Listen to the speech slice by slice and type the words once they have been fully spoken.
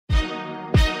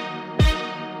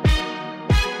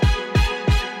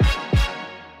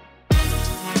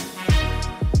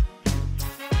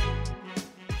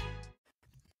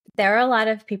there were a lot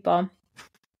of people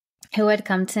who would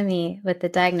come to me with the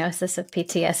diagnosis of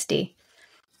PTSD.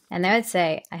 And they would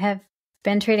say, I have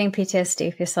been treating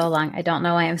PTSD for so long. I don't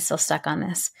know why I'm still stuck on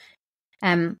this.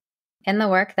 In the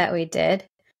work that we did,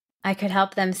 I could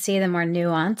help them see the more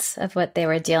nuance of what they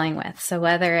were dealing with. So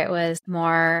whether it was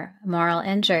more moral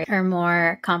injury or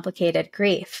more complicated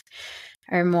grief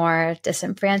or more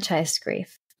disenfranchised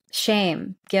grief,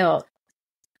 shame, guilt,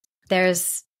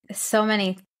 there's so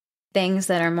many things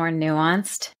that are more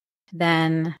nuanced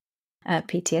than a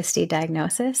PTSD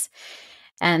diagnosis.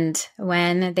 And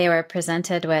when they were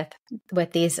presented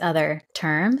with these other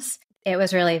terms, it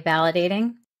was really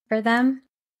validating for them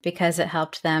because it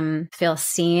helped them feel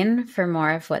seen for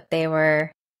more of what they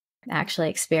were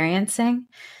actually experiencing.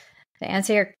 To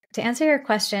answer your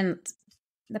question,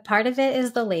 the part of it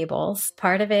is the labels.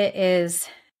 Part of it is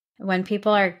when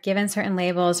people are given certain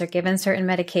labels or given certain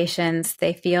medications,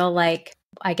 they feel like,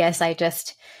 I guess I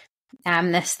just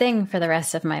am this thing for the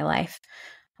rest of my life.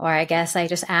 Or I guess I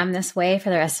just am this way for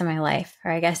the rest of my life.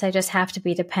 Or I guess I just have to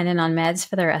be dependent on meds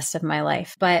for the rest of my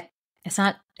life. But it's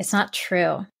not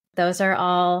true. Those are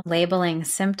all labeling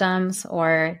symptoms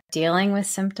or dealing with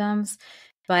symptoms.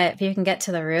 But if you can get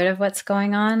to the root of what's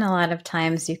going on, a lot of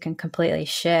times you can completely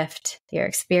shift your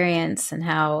experience and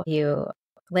how you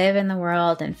live in the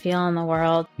world and feel in the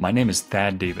world. My name is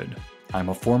Thad David. I'm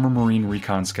a former Marine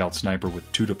Recon Scout Sniper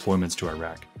with 2 deployments to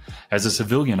Iraq. As a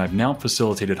civilian, I've now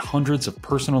facilitated hundreds of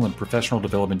personal and professional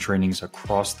development trainings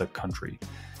across the country.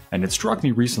 And it struck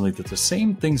me recently that the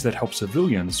same things that help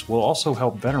civilians will also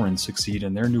help veterans succeed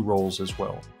in their new roles as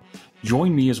well.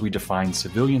 Join me as we define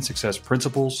civilian success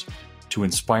principles to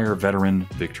inspire veteran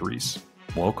victories.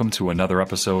 Welcome to another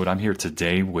episode. I'm here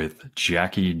today with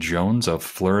Jackie Jones of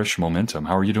Flourish Momentum.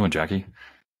 How are you doing, Jackie?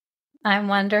 I'm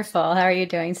wonderful. How are you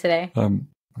doing today? I'm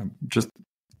just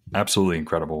absolutely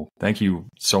incredible. Thank you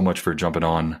so much for jumping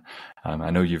on. I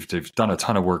know you've done a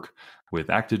ton of work with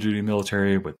active duty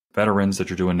military, with veterans that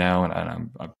you're doing now,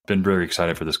 and I've been very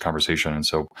excited for this conversation. And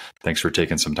so thanks for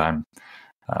taking some time.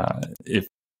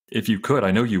 If you could,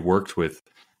 I know you worked with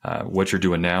what you're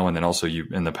doing now, and then also you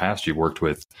in the past you worked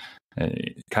with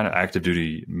kind of active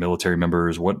duty military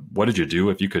members. What did you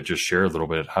do? If you could just share a little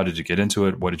bit, how did you get into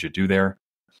it? What did you do there?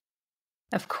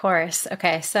 Of course.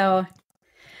 Okay. So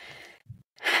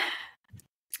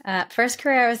first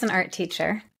career, I was an art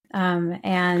teacher. And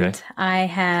okay.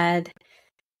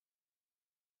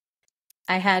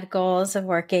 I had goals of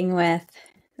working with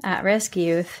at-risk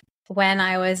youth. When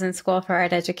I was in school for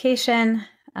art education,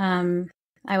 I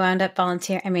wound up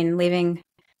leaving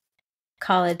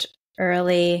college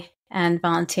early and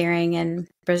volunteering in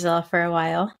Brazil for a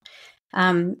while.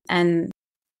 And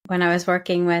when I was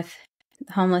working with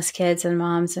homeless kids and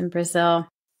moms in Brazil,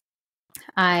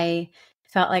 I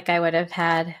felt like I would have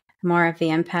had more of the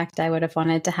impact I would have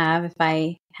wanted to have if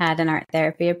I had an art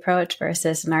therapy approach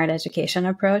versus an art education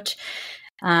approach.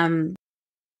 Came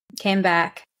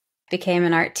back, became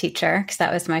an art teacher because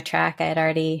that was my track. I had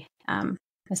already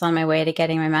was on my way to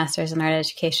getting my master's in art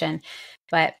education.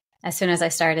 But as soon as I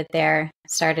started there,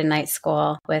 started night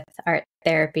school with art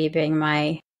therapy being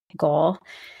my goal.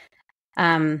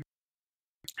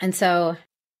 And so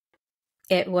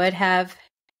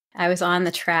I was on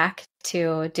the track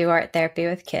to do art therapy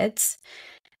with kids.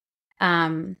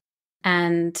 And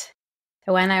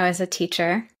when I was a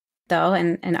teacher, though,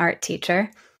 an art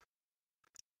teacher,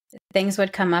 things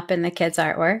would come up in the kids'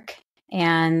 artwork.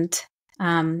 And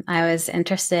I was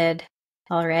interested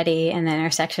already in the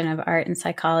intersection of art and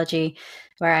psychology,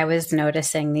 where I was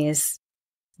noticing these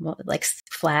like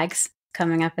flags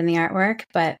coming up in the artwork,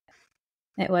 but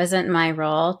it wasn't my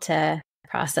role to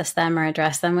process them or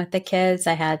address them with the kids.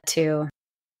 I had to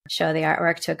show the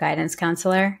artwork to a guidance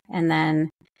counselor, and then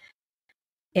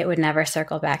it would never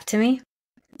circle back to me.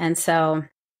 And so,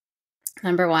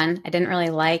 number one, I didn't really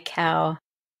like how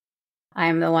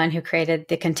I'm the one who created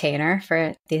the container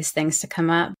for these things to come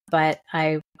up, but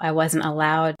I wasn't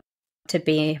allowed to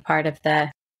be part of the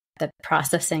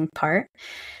processing part.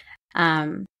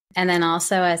 And then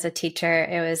also as a teacher,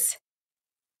 it was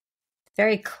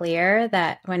very clear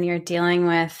that when you're dealing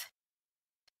with,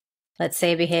 let's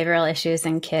say, behavioral issues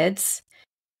in kids,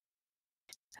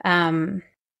 there's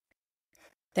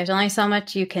only so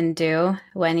much you can do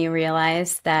when you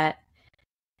realize that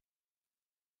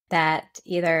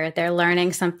either they're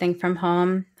learning something from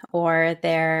home or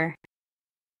they're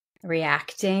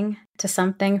reacting to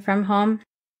something from home.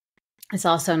 It's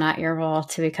also not your role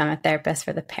to become a therapist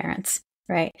for the parents,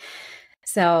 right?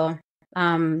 So,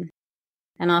 and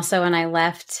also when I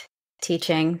left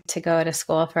teaching to go to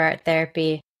school for art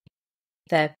therapy,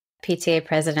 the PTA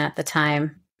president at the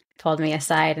time pulled me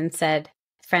aside and said,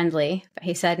 friendly. But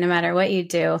he said, no matter what you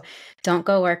do, don't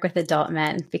go work with adult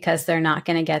men because they're not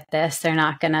going to get this. They're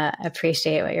not going to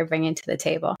appreciate what you're bringing to the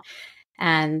table.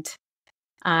 And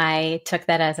I took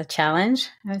that as a challenge.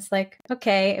 I was like,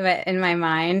 okay. But in my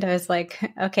mind, I was like,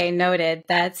 okay, noted.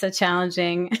 That's a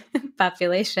challenging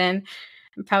population.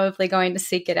 I'm probably going to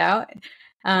seek it out.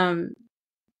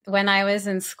 When I was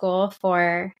in school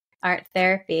for art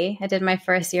therapy, I did my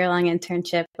first year-long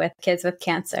internship with kids with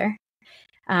cancer.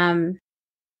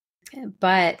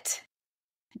 But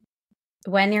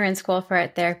when you're in school for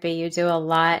art therapy, you do a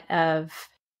lot of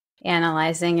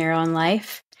analyzing your own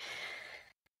life.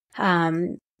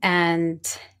 And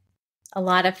a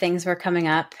lot of things were coming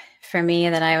up for me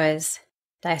that I was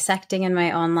dissecting in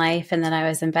my own life and that I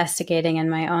was investigating in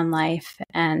my own life.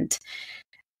 And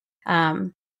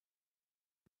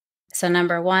so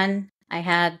number one, I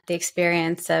had the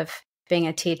experience of being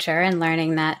a teacher and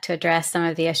learning that to address some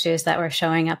of the issues that were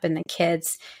showing up in the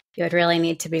kids, you would really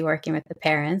need to be working with the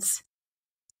parents.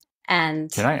 And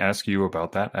can I ask you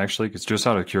about that actually? Because just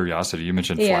out of curiosity, you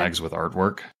mentioned flags with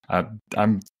artwork.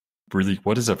 I'm really,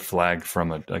 what is a flag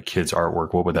from a kid's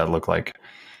artwork? What would that look like?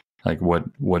 Like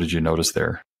what did you notice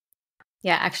there?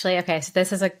 Yeah, actually, okay. So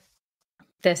this is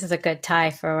a good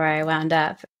tie for where I wound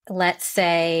up. Let's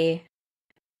say,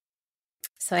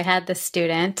 so I had this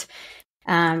student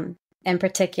in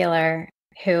particular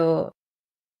who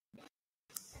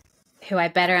I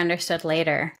better understood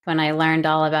later when I learned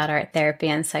all about art therapy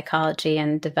and psychology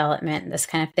and development and this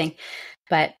kind of thing.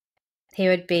 But he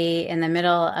would be in the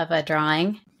middle of a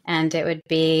drawing and it would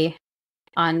be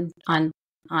on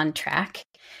track.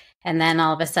 And then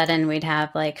all of a sudden we'd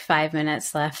have like 5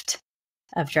 minutes left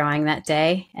of drawing that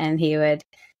day. And he would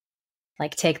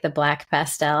like take the black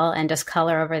pastel and just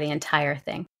color over the entire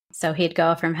thing. So he'd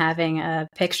go from having a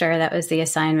picture that was the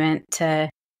assignment to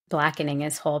blackening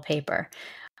his whole paper.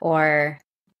 Or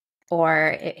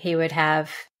he would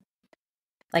have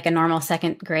like a normal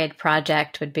second grade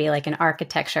project would be like an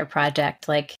architecture project,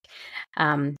 like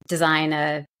design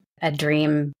a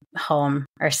dream home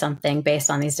or something based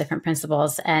on these different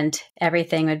principles. And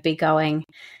everything would be going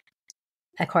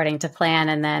according to plan.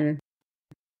 And then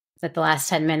at the last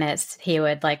 10 minutes, he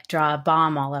would like draw a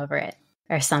bomb all over it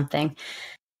or something.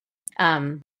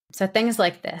 So things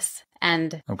like this.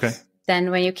 And okay.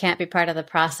 Then when you can't be part of the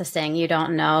processing, you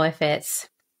don't know if it's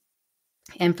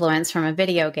influence from a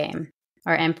video game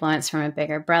or influence from a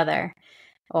bigger brother,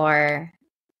 or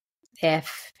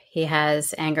if he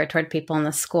has anger toward people in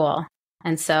the school.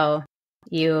 And so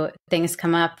things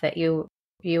come up that you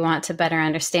want to better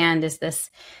understand.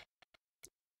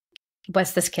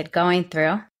 What's this kid going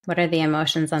through? What are the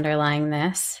emotions underlying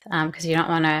this? Because you don't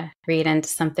want to read into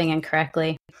something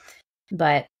incorrectly,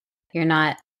 but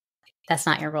that's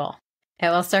not your role. It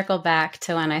will circle back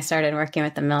to when I started working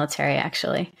with the military,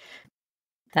 actually.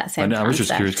 That same concept. I was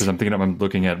just curious because I'm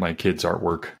looking at my kids'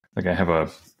 artwork. Like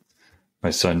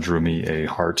my son drew me a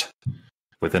heart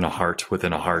within a heart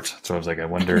within a heart. So I was like, I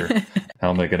wonder how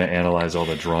am I going to analyze all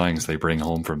the drawings they bring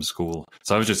home from school?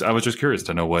 So I was just curious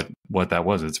to know what that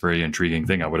was. It's a very intriguing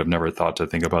thing. I would have never thought to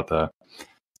think about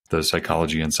the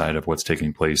psychology inside of what's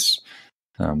taking place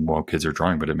while kids are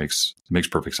drawing, but it makes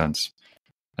perfect sense.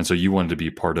 And so you wanted to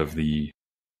be part of the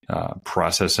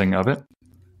processing of it,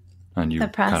 and you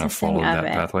kind of followed that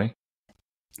pathway?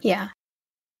 Yeah.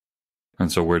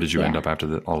 And so where did you end up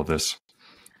after all of this?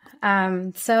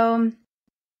 So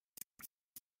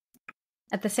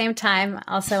at the same time,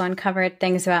 also uncovered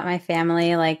things about my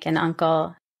family, like an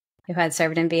uncle who had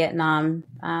served in Vietnam,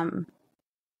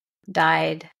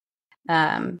 died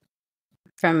from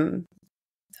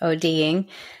ODing,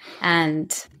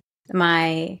 and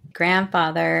my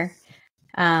grandfather,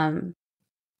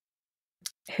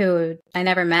 who I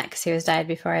never met because he died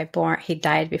before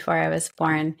I was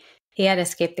born. He had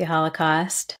escaped the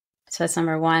Holocaust. So that's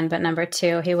number one. But number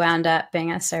two, he wound up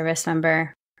being a service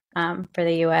member for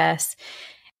the U.S.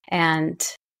 And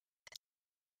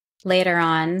later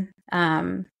on,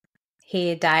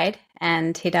 he died,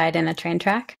 and he died in a train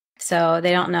track. So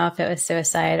they don't know if it was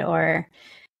suicide or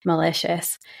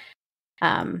malicious.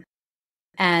 And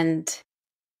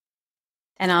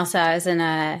also I was in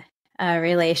a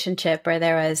relationship where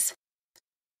there was,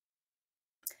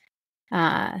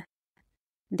 the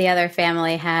other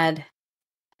family had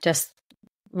just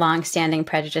long-standing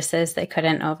prejudices they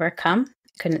couldn't overcome,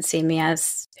 couldn't see me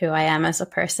as who I am as a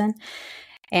person.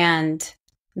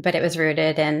 But it was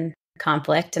rooted in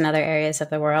conflict in other areas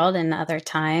of the world and other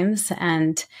times.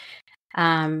 And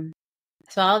so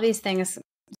all of these things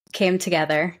came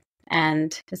together,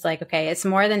 and it's like, okay, it's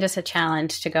more than just a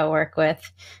challenge to go work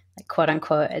with like, quote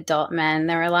unquote adult men.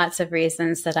 There were lots of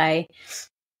reasons that I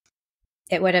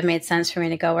it would have made sense for me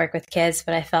to go work with kids,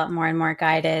 but I felt more and more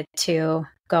guided to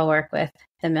go work with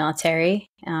the military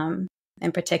in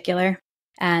particular.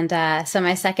 And so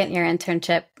my second year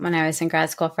internship when I was in grad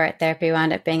school for art therapy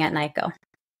wound up being at NICO.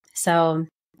 So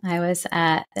I was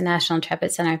at the National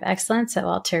Intrepid Center of Excellence at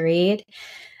Walter Reed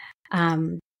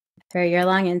for a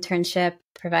year-long internship,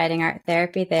 providing art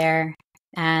therapy there.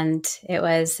 And it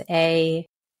was a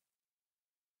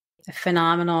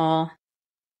phenomenal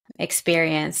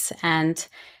experience. And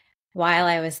while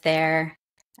I was there,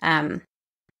 the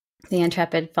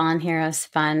Intrepid Fallen Heroes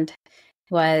Fund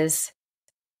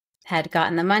had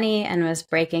gotten the money and was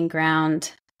breaking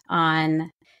ground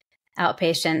on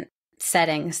outpatient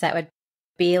settings that would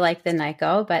be like the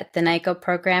NICO, but the NICO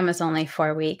program was only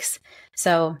 4 weeks.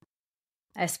 So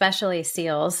especially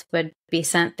SEALs would be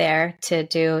sent there to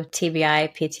do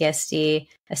TBI, PTSD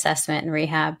assessment and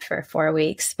rehab for 4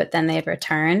 weeks, but then they'd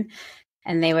return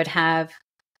and they would have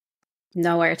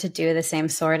nowhere to do the same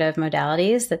sort of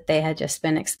modalities that they had just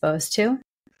been exposed to.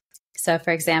 So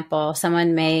for example,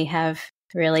 someone may have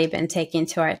really been taken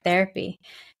to art therapy,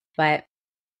 but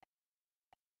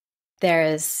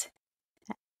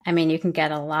you can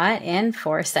get a lot in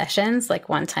 4 sessions, like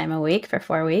 1 time a week for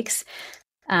 4 weeks.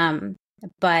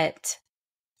 But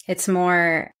it's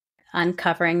more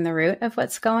uncovering the root of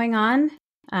what's going on.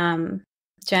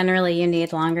 Generally, you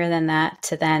need longer than that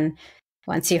to then,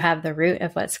 once you have the root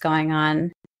of what's going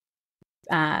on,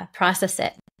 process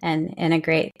it and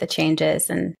integrate the changes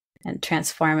and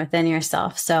transform within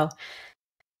yourself. So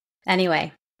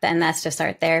anyway, then that's just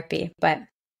art therapy. But,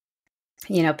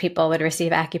 people would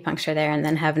receive acupuncture there and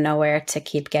then have nowhere to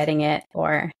keep getting it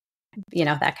or,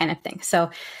 that kind of thing. So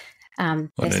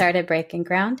they started breaking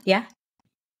ground. Yeah.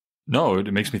 No,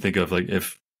 it makes me think of like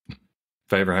if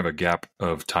I ever have a gap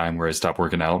of time where I stop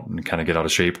working out and kind of get out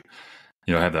of shape,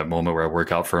 I have that moment where I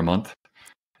work out for a month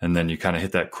and then you kind of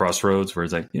hit that crossroads where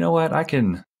it's like, you know what, I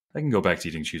can go back to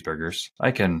eating cheeseburgers.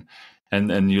 I can,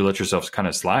 and you let yourself kind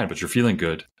of slide, but you're feeling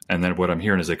good. And then what I'm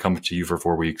hearing is they come to you for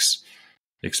 4 weeks,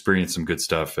 experience some good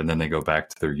stuff, and then they go back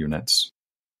to their units.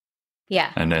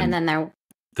 Yeah. And then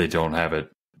they don't have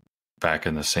it back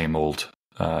in the same old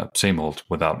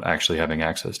without actually having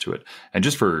access to it. And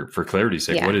just for clarity's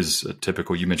sake, What is a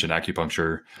typical, you mentioned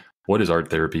acupuncture, what does art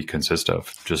therapy consist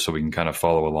of? Just so we can kind of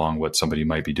follow along what somebody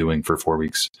might be doing for 4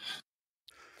 weeks.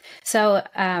 So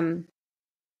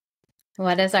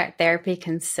what does art therapy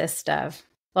consist of?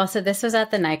 Well, so this was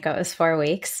at the NICO, it was 4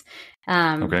 weeks.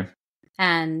 Okay.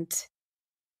 And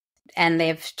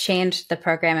they've changed the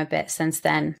program a bit since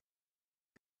then.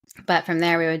 But from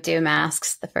there, we would do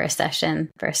masks the first session,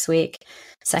 first week.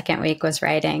 Second week was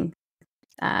writing.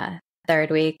 Third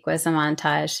week was a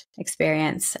montage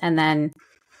experience. And then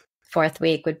fourth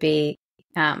week would be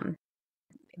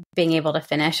being able to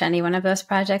finish any one of those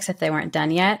projects if they weren't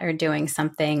done yet, or doing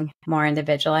something more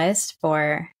individualized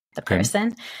for the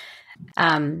person.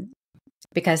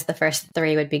 Because the first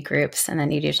 3 would be groups, and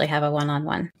then you'd usually have a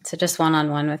one-on-one. So just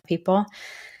one-on-one with people.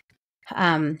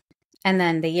 And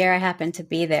then the year I happened to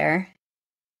be there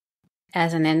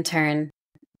as an intern,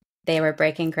 they were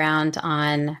breaking ground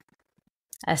on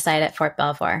a site at Fort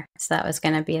Belvoir. So that was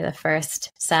going to be the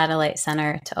first satellite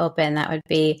center to open that would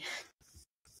be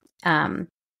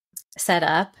set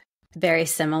up very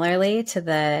similarly to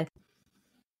the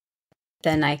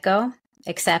NICO,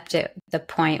 except the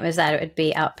point was that it would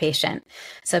be outpatient.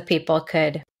 So people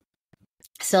could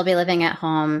still be living at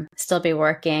home, still be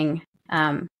working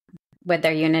with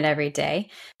their unit every day,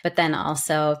 but then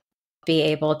also be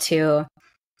able to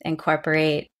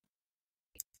incorporate,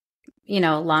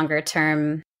 longer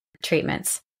term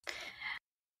treatments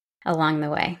along the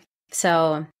way.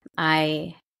 So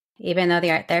even though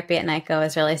the art therapy at NICO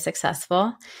was really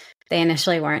successful, they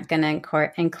initially weren't going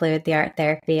to include the art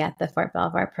therapy at the Fort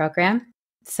Belvoir program.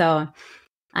 So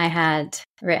I had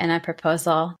written a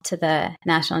proposal to the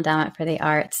National Endowment for the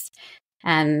Arts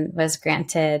and was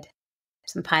granted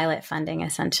some pilot funding,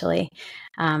 essentially.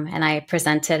 And I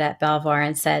presented at Belvoir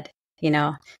and said,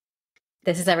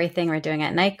 this is everything we're doing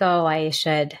at NICO. Why you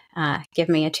should give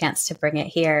me a chance to bring it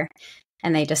here.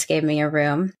 And they just gave me a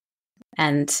room,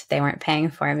 and they weren't paying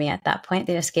for me at that point.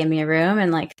 They just gave me a room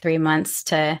and like 3 months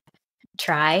to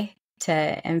try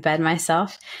to embed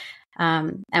myself.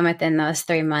 And within those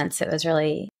 3 months, it was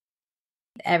really,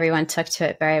 everyone took to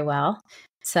it very well.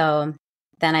 So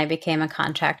then I became a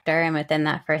contractor, and within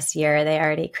that first year, they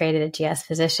already created a GS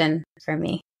position for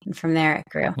me. And from there, it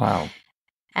grew. Wow.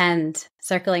 And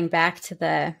circling back to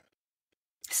the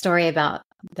story about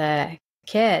the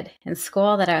kid in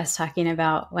school that I was talking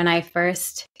about, when I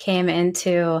first came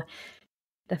into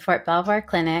the Fort Belvoir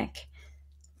clinic,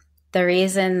 the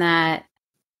reason that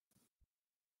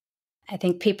I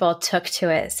think people took to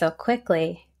it so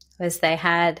quickly was they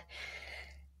had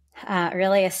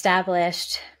really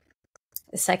established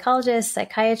psychologists,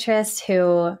 psychiatrists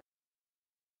who,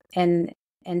 in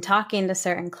talking to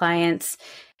certain clients,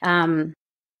 would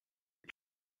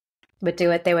do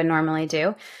what they would normally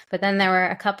do. But then there were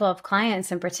a couple of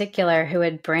clients in particular who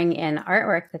would bring in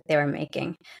artwork that they were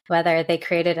making, whether they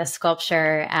created a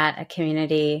sculpture at a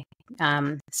community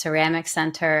ceramic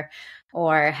center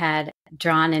or had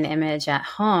drawn an image at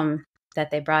home that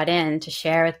they brought in to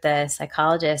share with the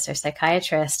psychologist or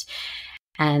psychiatrist.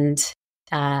 And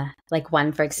like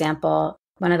one, for example,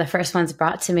 one of the first ones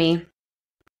brought to me,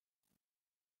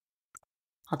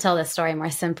 I'll tell this story more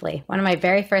simply. One of my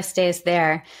very first days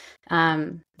there,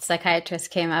 the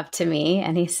psychiatrist came up to me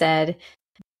and he said,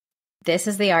 "This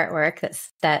is the artwork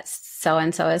that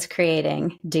so-and-so is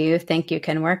creating. Do you think you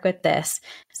can work with this?" I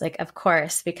was like, of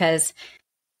course, because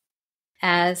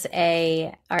as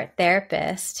a art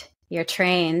therapist, you're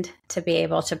trained to be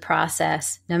able to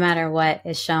process no matter what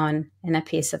is shown in a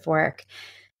piece of work.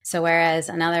 So whereas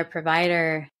another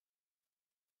provider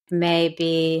may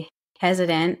be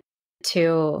hesitant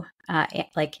to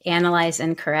analyze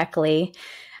incorrectly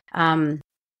a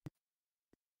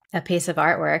piece of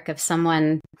artwork of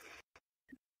someone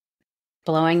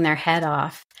blowing their head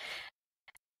off,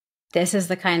 this is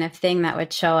the kind of thing that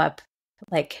would show up,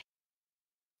 like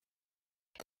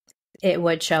it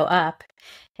would show up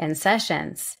in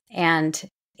sessions. And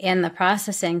in the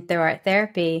processing through art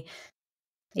therapy,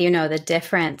 the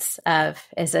difference of,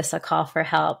 is this a call for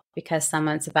help because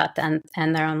someone's about to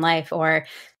end their own life, or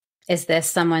is this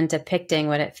someone depicting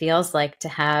what it feels like to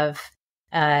have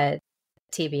a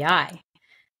TBI?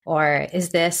 Or is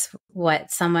this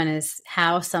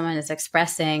how someone is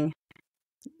expressing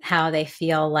how they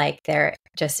feel like they're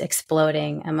just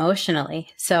exploding emotionally?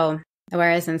 So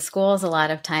whereas in schools, a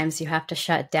lot of times you have to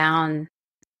shut down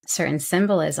certain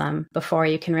symbolism before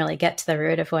you can really get to the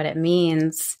root of what it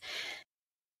means,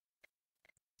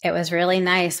 it was really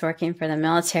nice working for the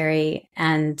military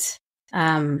and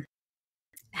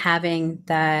having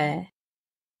the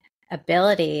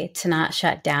ability to not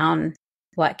shut down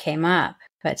what came up,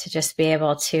 but to just be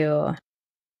able to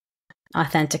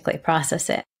authentically process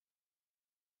it.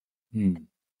 And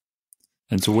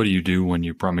so what do you do when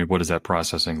what does that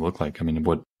processing look like? I mean,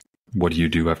 what do you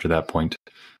do after that point?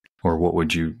 Or what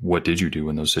did you do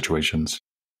in those situations?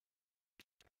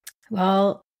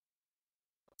 Well,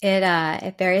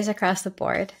 it varies across the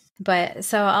board. But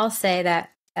so I'll say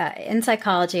that in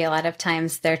psychology, a lot of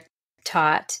times they're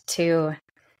taught to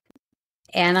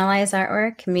analyze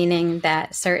artwork, meaning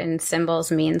that certain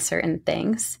symbols mean certain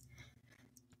things.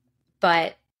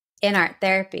 But in art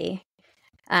therapy,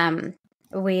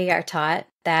 we are taught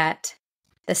that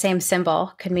the same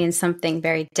symbol could mean something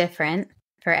very different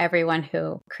for everyone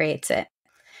who creates it.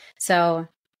 So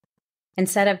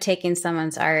instead of taking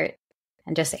someone's art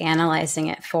and just analyzing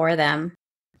it for them,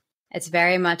 it's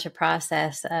very much a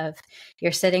process of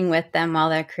you're sitting with them while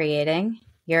they're creating.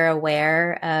 You're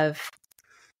aware of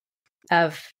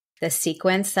the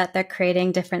sequence that they're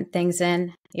creating different things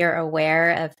in. You're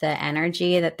aware of the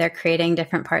energy that they're creating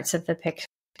different parts of the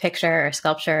picture or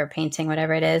sculpture or painting,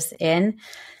 whatever it is, in.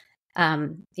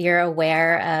 You're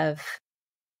aware of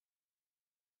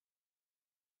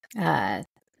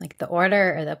like the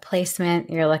order or the placement.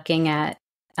 You're looking at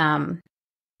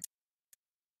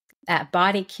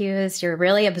body cues. You're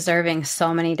really observing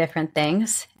so many different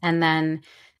things. And then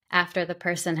after the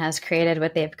person has created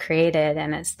what they've created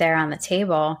and it's there on the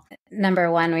table, number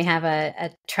one, we have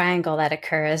a triangle that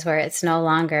occurs where it's no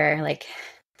longer like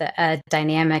a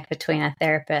dynamic between a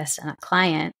therapist and a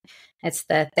client. It's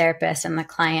the therapist and the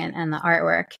client, and the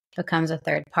artwork becomes a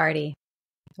third party,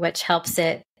 which helps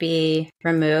it be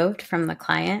removed from the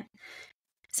client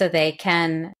so they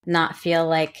can not feel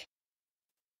like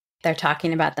they're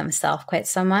talking about themselves quite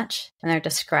so much and they're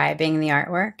describing the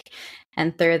artwork.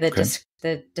 And through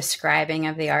the describing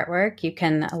of the artwork, you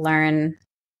can learn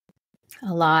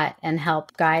a lot and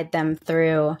help guide them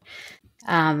through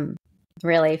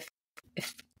really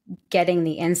getting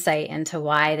the insight into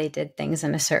why they did things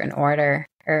in a certain order,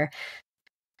 or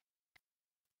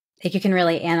like you can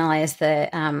really analyze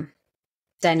the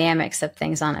dynamics of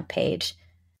things on a page.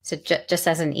 So just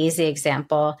as an easy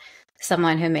example,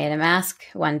 someone who made a mask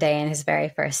one day in his very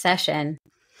first session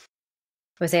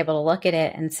was able to look at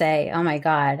it and say, oh my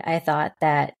God, I thought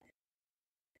that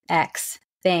X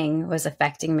thing was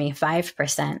affecting me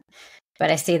 5%,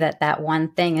 but I see that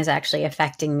one thing is actually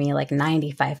affecting me like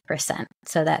 95%.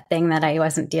 So that thing that I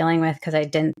wasn't dealing with because I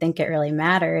didn't think it really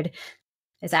mattered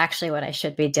is actually what I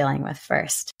should be dealing with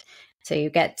first. So you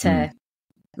get to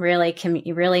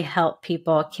really help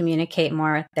people communicate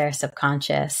more with their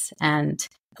subconscious and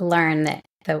learn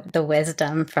the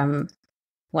wisdom from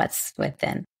what's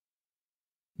within.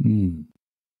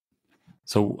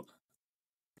 So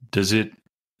does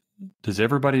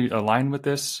everybody align with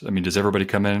this? I mean, does everybody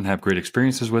come in and have great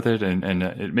experiences with it? And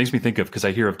it makes me think of, because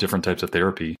I hear of different types of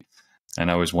therapy, and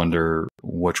I always wonder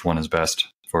which one is best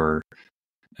for,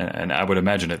 and I would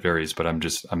imagine it varies, but I'm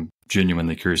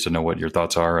genuinely curious to know what your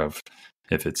thoughts are of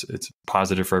if it's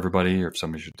positive for everybody, or if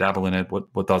somebody should dabble in it.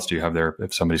 What thoughts do you have there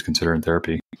if somebody's considering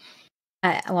therapy?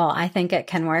 Well, I think it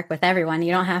can work with everyone.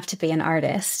 You don't have to be an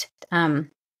artist.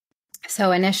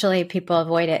 So initially people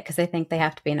avoid it because they think they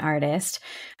have to be an artist,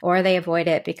 or they avoid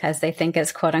it because they think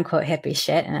it's quote unquote hippie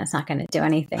shit and it's not going to do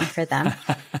anything for them.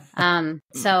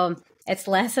 So it's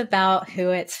less about who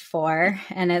it's for,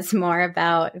 and it's more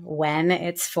about when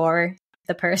it's for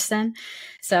the person.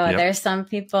 So There's some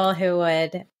people who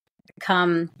would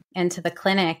come into the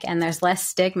clinic and there's less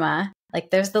stigma.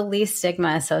 Like there's the least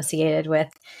stigma associated with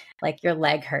like your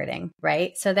leg hurting,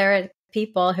 right? So there are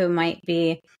people who might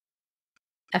be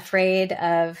afraid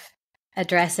of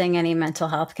addressing any mental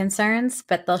health concerns,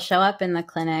 but they'll show up in the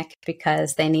clinic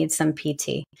because they need some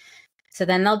PT. So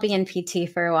then they'll be in PT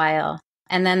for a while,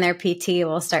 and then their PT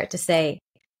will start to say,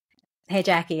 hey,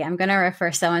 Jackie, I'm going to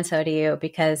refer so-and-so to you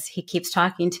because he keeps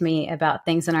talking to me about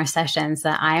things in our sessions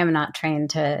that I am not trained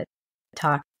to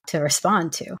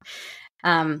respond to.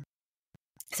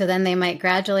 So then they might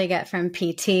gradually get from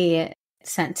PT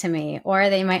sent to me, or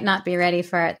they might not be ready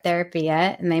for art therapy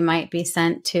yet, and they might be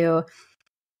sent to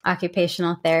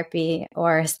occupational therapy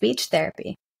or speech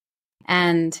therapy.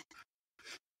 And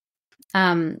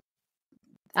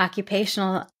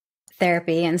occupational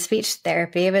therapy and speech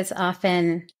therapy is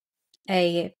often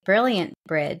a brilliant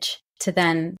bridge to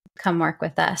then come work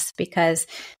with us because,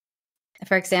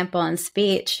 for example, in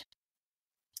speech,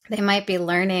 they might be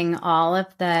learning all of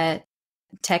the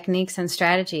techniques and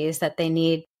strategies that they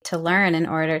need to learn in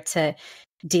order to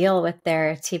deal with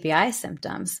their TBI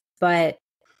symptoms. But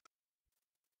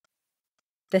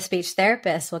the speech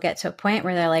therapist will get to a point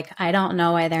where they're like, I don't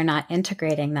know why they're not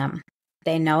integrating them.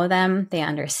 They know them, they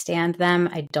understand them.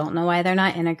 I don't know why they're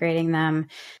not integrating them.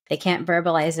 They can't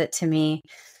verbalize it to me.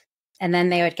 And then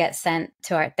they would get sent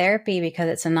to art therapy because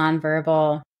it's a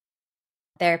nonverbal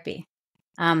therapy.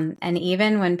 And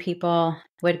even when people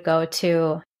would go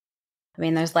to,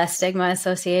 there's less stigma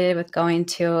associated with going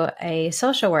to a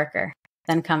social worker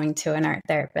than coming to an art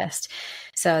therapist.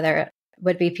 So there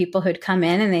would be people who'd come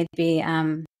in and they'd be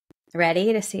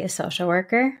ready to see a social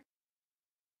worker.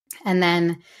 And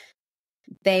then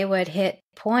they would hit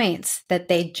points that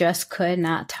they just could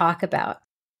not talk about.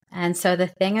 And so the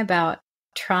thing about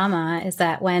trauma is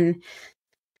that when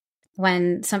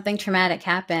something traumatic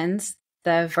happens,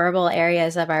 the verbal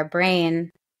areas of our brain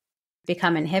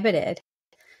become inhibited.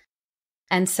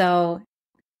 And so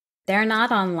they're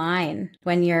not online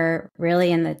when you're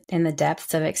really in the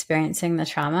depths of experiencing the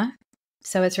trauma.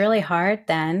 So it's really hard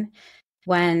then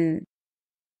when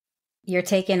you're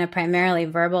taking a primarily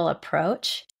verbal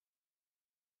approach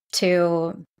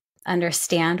to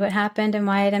understand what happened and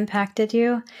why it impacted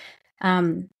you,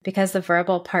 because the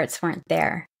verbal parts weren't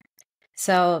there.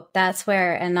 So that's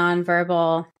where a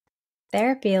nonverbal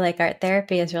therapy like art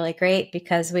therapy is really great,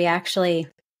 because we actually,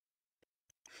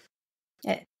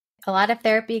 a lot of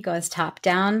therapy goes top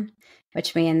down,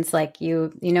 which means like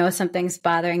you know something's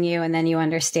bothering you, and then you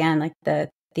understand like the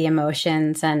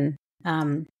emotions and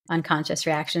unconscious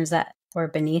reactions that were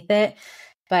beneath it.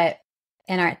 But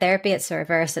in art therapy, it's the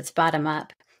reverse. It's bottom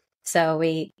up. So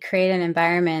we create an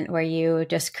environment where you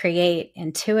just create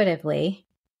intuitively,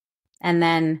 and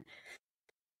then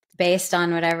based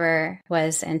on whatever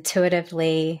was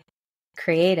intuitively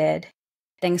created,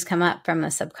 things come up from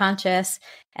the subconscious,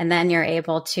 and then you're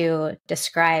able to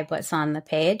describe what's on the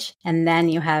page, and then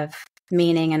you have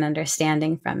meaning and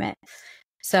understanding from it.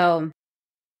 So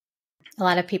a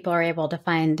lot of people are able to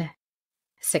find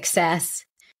success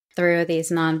through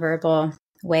these nonverbal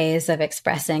ways of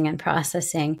expressing and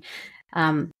processing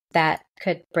that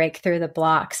could break through the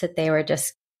blocks that they were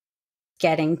just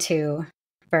getting to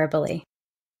verbally.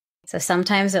 So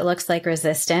sometimes it looks like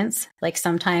resistance. Like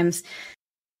sometimes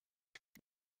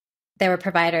there were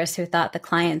providers who thought the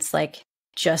clients like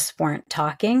just weren't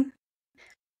talking,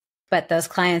 but those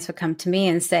clients would come to me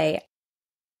and say,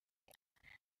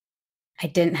 I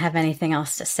didn't have anything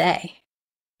else to say.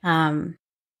 And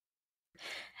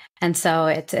so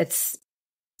it's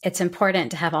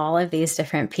important to have all of these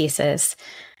different pieces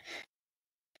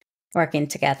working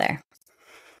together.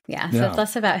 Yeah. So it's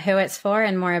less about who it's for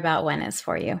and more about when it's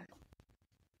for you.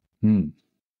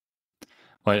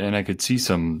 Well, and I could see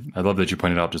I love that you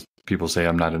pointed out just people say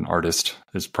I'm not an artist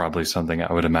is probably something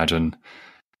I would imagine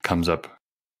comes up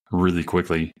really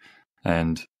quickly.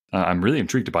 And I'm really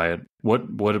intrigued by it.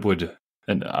 What it would,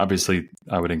 and obviously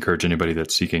I would encourage anybody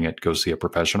that's seeking it, go see a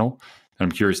professional. And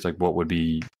I'm curious, like, what would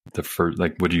be the first,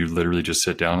 like, would you literally just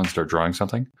sit down and start drawing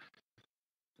something?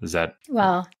 Is that?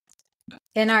 Well,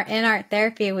 in art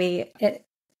therapy,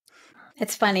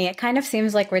 it's funny. It kind of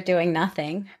seems like we're doing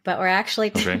nothing, but we're actually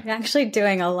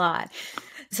doing a lot.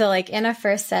 So like in a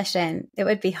first session, it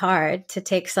would be hard to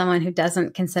take someone who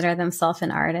doesn't consider themselves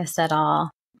an artist at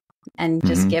all and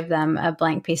just give them a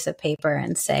blank piece of paper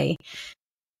and say,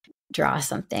 draw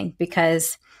something,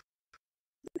 because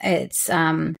it's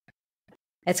kind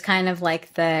of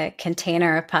like the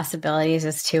container of possibilities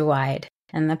is too wide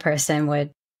and the person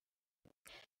would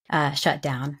shut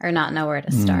down or not know where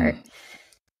to start.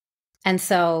 And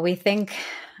so we think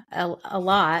a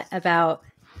lot about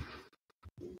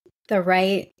the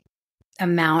right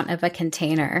amount of a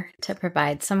container to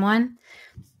provide someone,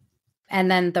 and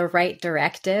then the right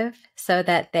directive so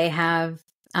that they have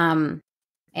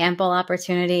ample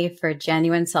opportunity for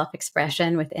genuine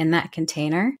self-expression within that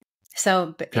container.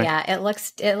 So yeah, it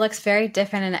looks very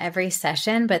different in every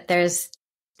session, but there's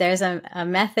a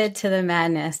method to the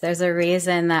madness. There's a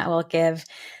reason that we'll give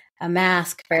a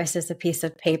mask versus a piece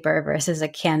of paper versus a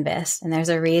canvas. And there's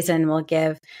a reason we'll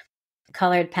give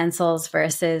colored pencils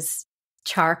versus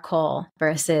charcoal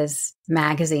versus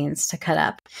magazines to cut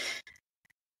up.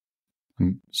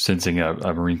 I'm sensing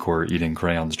a Marine Corps eating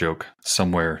crayons joke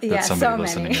somewhere that somebody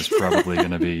listening is probably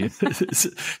going to be.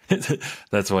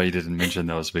 That's why you didn't mention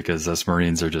those, because us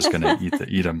Marines are just going to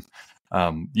eat them.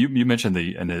 You mentioned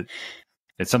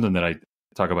it's something that I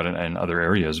talk about in other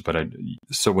areas, but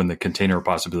so when the container of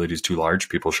possibility is too large,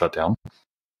 people shut down.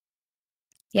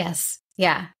 Yes.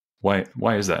 Yeah. Why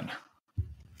is that?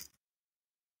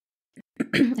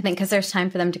 I think because there's time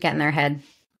for them to get in their head.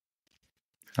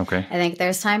 Okay. I think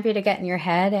there's time for you to get in your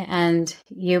head and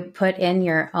you put in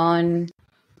your own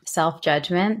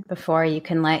self-judgment before you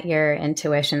can let your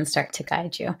intuition start to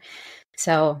guide you.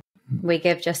 So we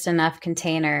give just enough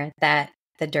container that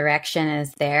the direction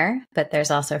is there, but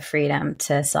there's also freedom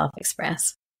to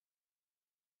self-express.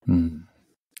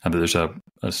 There's a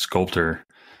sculptor,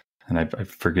 and I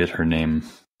forget her name.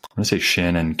 I want to say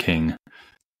Shannon King.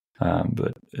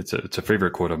 But it's a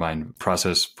favorite quote of mine.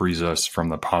 Process frees us from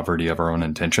the poverty of our own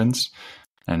intentions.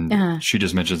 And she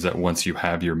just mentions that once you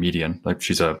have your median, like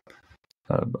she's a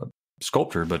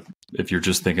sculptor, but if you're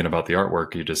just thinking about the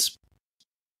artwork, you just,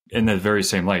 in the very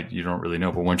same light, you don't really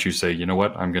know. But once you say, you know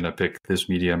what, I'm going to pick this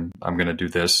medium, I'm going to do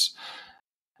this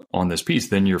on this piece,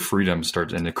 then your freedom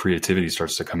starts and the creativity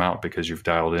starts to come out because you've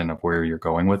dialed in of where you're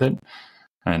going with it.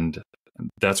 And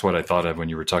that's what I thought of when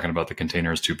you were talking about the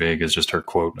container is too big, is just her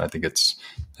quote. I think it's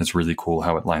really cool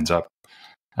how it lines up.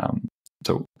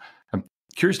 So I'm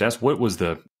curious to ask, what was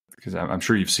because I'm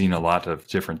sure you've seen a lot of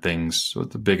different things. So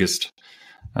the biggest,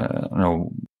 I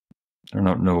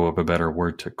don't know of a better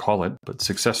word to call it, but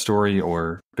success story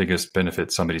or biggest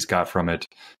benefit somebody's got from it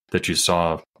that you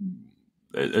saw,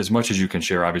 as much as you can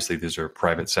share. Obviously these are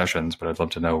private sessions, but I'd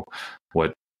love to know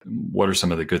what are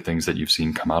some of the good things that you've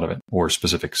seen come out of it, or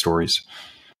specific stories?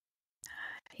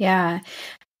 Yeah.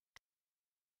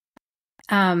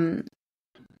 Well,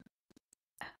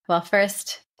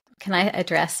 first, can I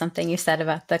address something you said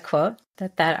about the quote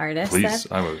that artist Please,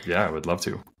 said? I would love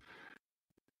to.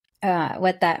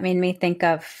 What that made me think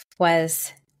of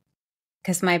was,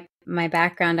 because my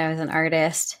background, I was an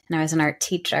artist and I was an art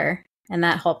teacher, and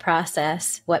that whole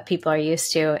process, what people are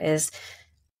used to is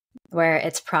where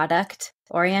it's product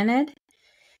oriented.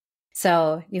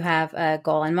 So you have a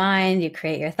goal in mind, you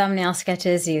create your thumbnail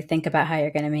sketches, you think about how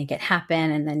you're going to make it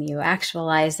happen, and then you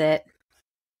actualize it.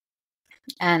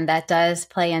 And that does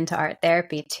play into art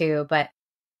therapy too, but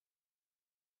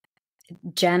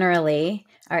generally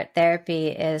art therapy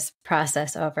is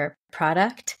process over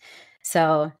product.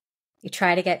 So you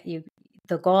try to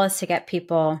the goal is to get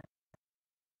people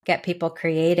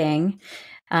creating,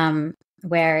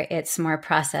 where it's more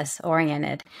process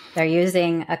oriented. They're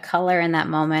using a color in that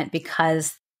moment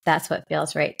because that's what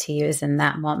feels right to use in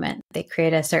that moment. They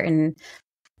create a certain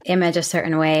image a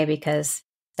certain way because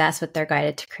that's what they're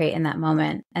guided to create in that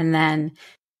moment. And then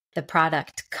the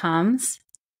product comes,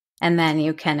 and then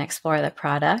you can explore the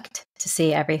product to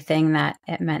see everything that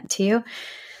it meant to you.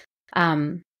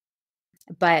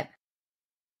 But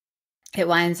it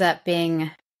winds up being,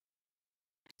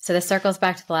 so this circles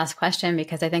back to the last question,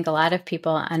 because I think a lot of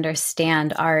people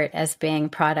understand art as being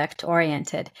product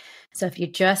oriented. So if you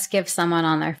just give someone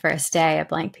on their first day a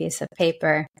blank piece of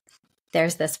paper,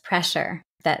 there's this pressure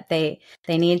that they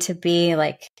need to be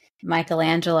like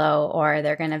Michelangelo or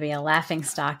they're going to be a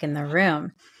laughingstock in the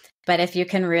room. But if you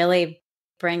can really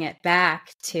bring it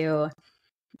back to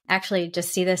actually just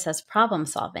see this as problem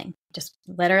solving, just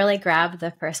literally grab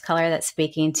the first color that's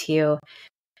speaking to you,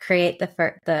 create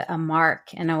a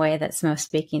mark in a way that's most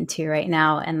speaking to you right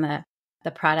now, and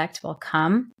the product will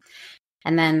come.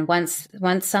 And then once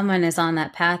someone is on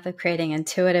that path of creating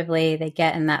intuitively, they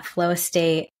get in that flow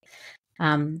state,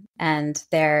 and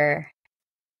their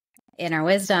inner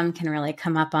wisdom can really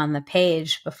come up on the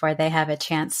page before they have a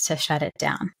chance to shut it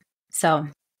down. So,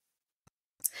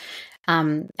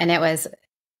 and it was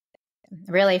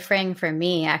really freeing for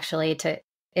me, actually.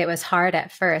 It was hard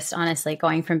at first, honestly,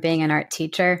 going from being an art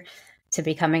teacher to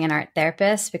becoming an art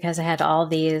therapist, because I had all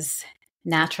these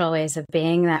natural ways of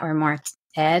being that were more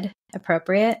ed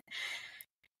appropriate.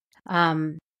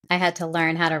 I had to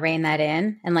learn how to rein that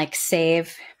in and like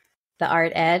save the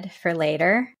art ed for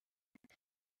later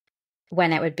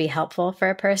when it would be helpful for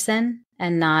a person,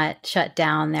 and not shut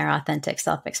down their authentic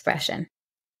self-expression.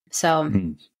 So,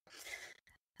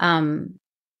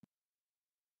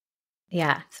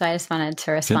 yeah. So I just wanted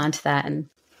to respond to that. And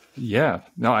yeah,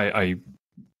 no,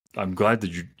 I'm glad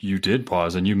that you did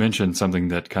pause, and you mentioned something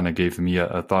that kind of gave me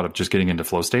a thought of just getting into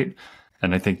flow state.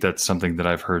 And I think that's something that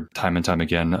I've heard time and time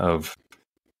again of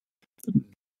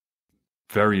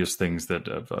various things that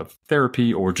of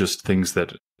therapy, or just things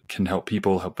that can help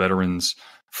people, help veterans.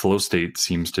 Flow state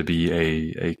seems to be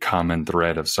a common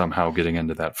thread of somehow getting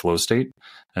into that flow state.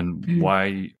 And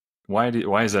why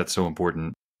is that so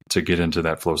important to get into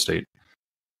that flow state?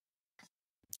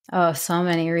 Oh, so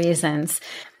many reasons.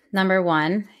 Number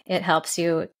one, it helps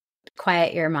you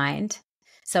quiet your mind.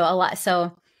 So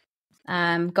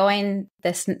going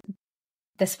this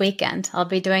weekend, I'll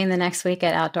be doing the next week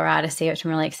at Outdoor Odyssey, which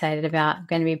I'm really excited about. I'm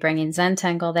going to be bringing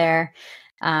Zentangle there.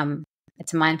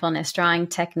 It's a mindfulness drawing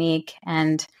technique,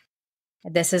 and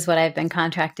this is what I've been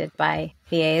contracted by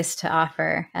VAs to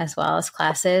offer, as well as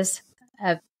classes.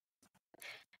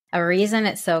 A reason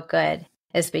it's so good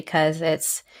is because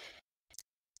it's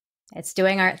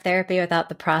doing art therapy without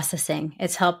the processing.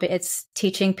 It's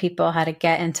teaching people how to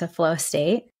get into flow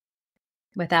state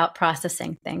without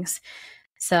processing things.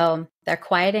 So they're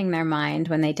quieting their mind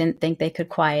when they didn't think they could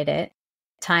quiet it.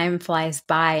 Time flies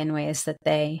by in ways that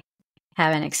they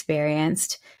haven't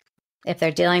experienced. If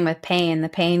they're dealing with pain, the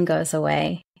pain goes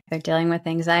away. If they're dealing with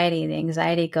anxiety, the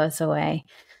anxiety goes away.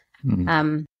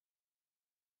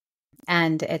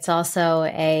 And it's also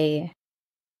a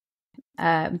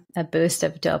boost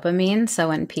of dopamine. So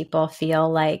when people feel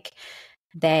like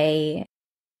they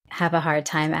have a hard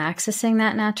time accessing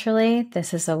that naturally,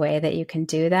 this is a way that you can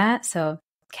do that. So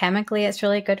chemically, it's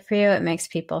really good for you. It makes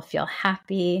people feel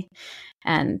happy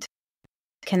and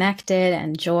connected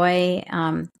and joy.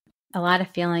 A lot of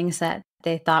feelings that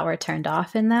they thought were turned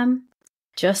off in them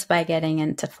just by getting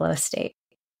into flow state,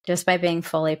 just by being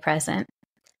fully present,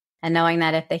 and knowing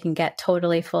that if they can get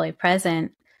totally fully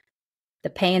present, the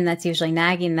pain that's usually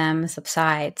nagging them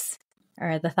subsides,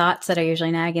 or the thoughts that are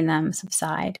usually nagging them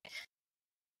subside.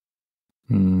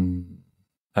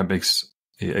 That makes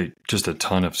just a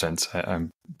ton of sense.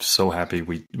 I'm so happy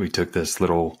we took this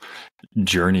little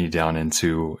journey down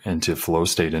into flow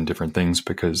state and different things,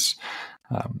 because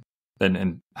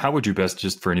and how would you best,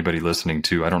 just for anybody listening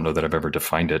to, I don't know that I've ever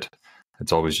defined it.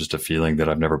 It's always just a feeling that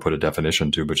I've never put a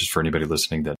definition to, but just for anybody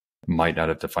listening that might not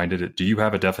have defined it, do you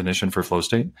have a definition for flow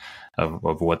state of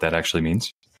what that actually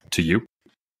means to you?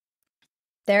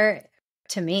 To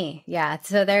me, yeah.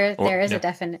 So there is a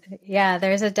definition. Yeah,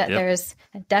 there's a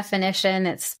definition.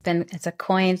 It's a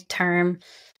coined term,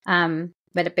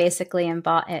 but it basically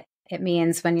it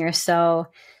means when you're so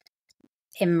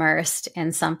immersed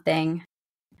in something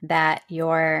that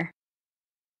you're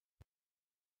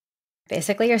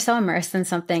so immersed in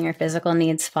something, your physical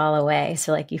needs fall away.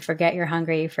 So like you forget you're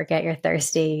hungry, you forget you're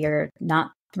thirsty, you're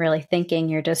not really thinking,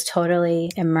 you're just totally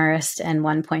immersed and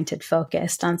one-pointed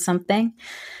focused on something.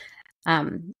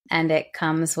 And it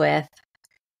comes with,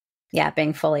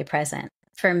 being fully present.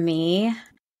 For me,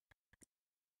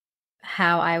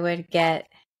 how I would get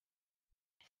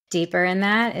deeper in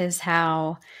that is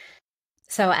so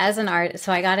as an artist,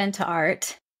 so I got into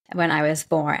art when I was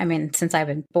born. Since I've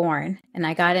been born, and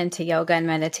I got into yoga and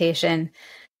meditation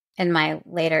in my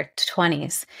later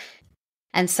 20s.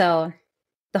 And so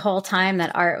the whole time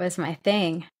that art was my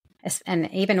thing,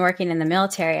 and even working in the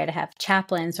military, I'd have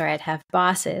chaplains or I'd have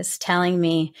bosses telling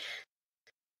me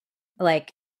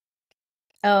like,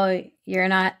 oh, you're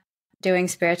not doing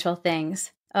spiritual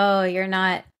things. Oh, you're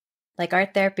not, like,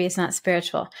 art therapy is not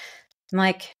spiritual. I'm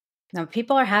like, no,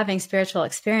 people are having spiritual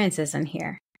experiences in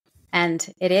here. And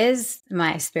it is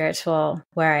my spiritual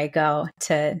where I go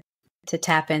to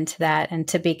tap into that and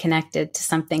to be connected to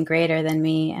something greater than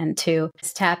me, and to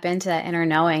tap into that inner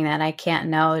knowing that I can't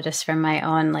know just from my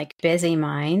own like busy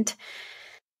mind.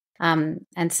 And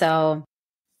so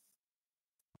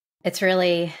it's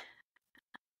really,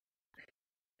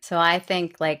 so I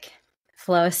think like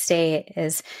flow state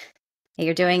is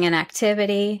you're doing an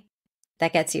activity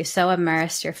that gets you so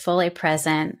immersed, you're fully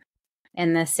present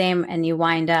in the same, and you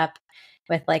wind up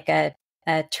with like a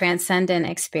transcendent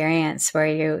experience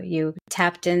where you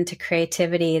tapped into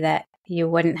creativity that you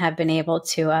wouldn't have been able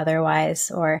to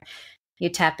otherwise, or you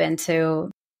tap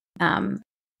into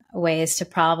ways to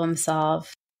problem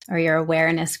solve, or your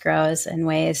awareness grows in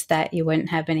ways that you wouldn't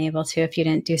have been able to if you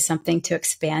didn't do something to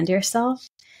expand yourself.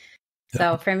 Yeah.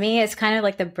 So for me, it's kind of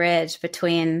like the bridge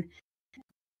between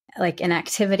like an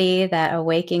activity that a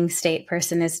waking state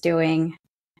person is doing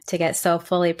to get so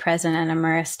fully present and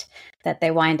immersed that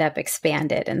they wind up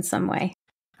expanded in some way.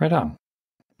 Right on.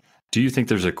 Do you think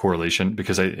there's a correlation?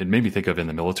 Because it made me think of in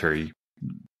the military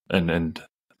and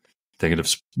thinking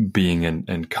of being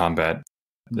in combat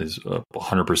is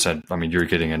 100%. I mean, you're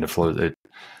getting into flow.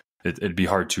 It'd be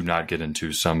hard to not get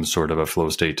into some sort of a flow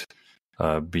state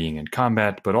being in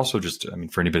combat, but also just, I mean,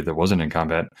 for anybody that wasn't in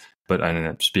combat, but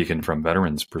I'm speaking from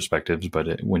veterans' perspectives,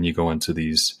 but when you go into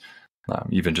these,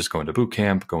 even just going to boot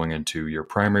camp, going into your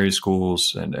primary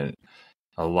schools, and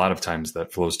a lot of times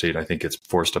that flow state, I think it's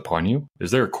forced upon you.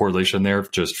 Is there a correlation there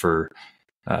just for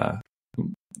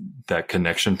that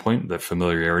connection point, that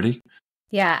familiarity?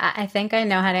 Yeah, I think I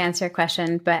know how to answer your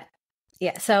question, but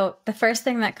yeah. So the first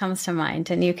thing that comes to mind,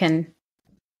 and you can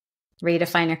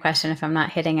redefine your question if I'm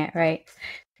not hitting it right,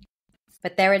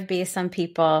 but there would be some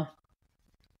people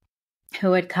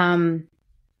who would come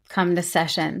to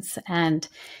sessions and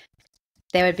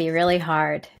they would be really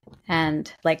hard,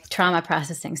 and like trauma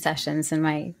processing sessions in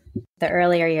the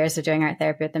earlier years of doing art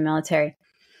therapy with the military.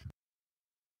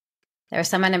 There was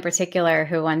someone in particular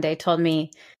who one day told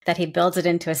me that he builds it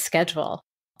into a schedule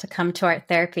to come to art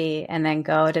therapy and then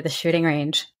go to the shooting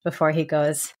range before he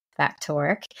goes back to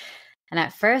work. And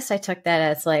at first I took that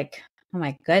as like, oh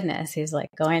my goodness, he's like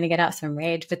going to get out some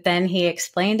rage. But then he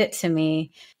explained it to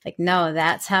me like, no,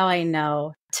 that's how I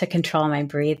know to control my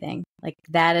breathing. Like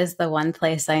that is the one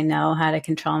place I know how to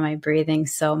control my breathing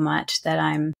so much that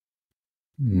I'm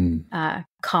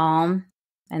calm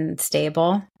and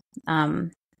stable.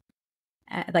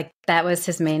 Like that was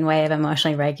his main way of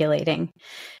emotionally regulating.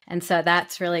 And so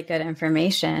that's really good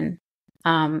information,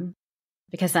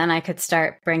 because then I could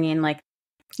start bringing like,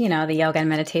 the yoga and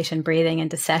meditation breathing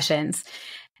into sessions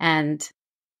and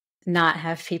not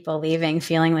have people leaving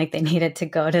feeling like they needed to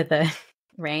go to the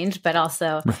range, but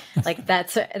also like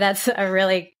that's a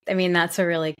really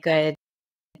good,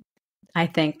 I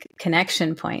think,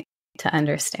 connection point to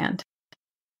understand.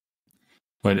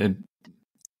 But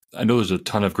I know there's a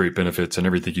ton of great benefits, and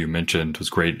everything you mentioned was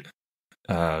great.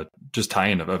 Just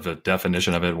tying of a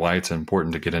definition of it, why it's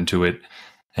important to get into it.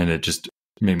 And it just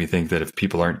made me think that if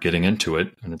people aren't getting into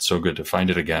it, and it's so good to find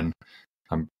it again,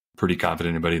 I'm pretty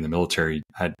confident anybody in the military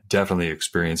had definitely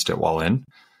experienced it while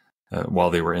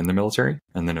they were in the military.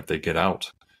 And then if they get out,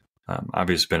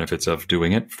 obvious benefits of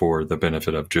doing it for the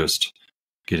benefit of just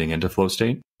getting into flow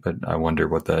state. But I wonder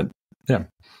what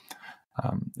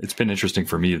it's been interesting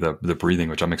for me, the breathing,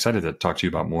 which I'm excited to talk to you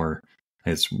about more.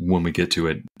 It's when we get to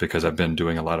it, because I've been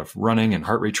doing a lot of running and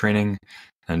heart rate training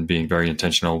and being very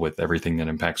intentional with everything that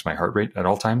impacts my heart rate at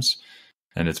all times.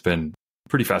 And it's been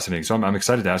pretty fascinating. So I'm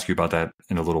excited to ask you about that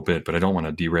in a little bit, but I don't want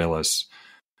to derail us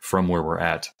from where we're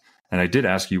at. And I did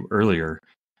ask you earlier,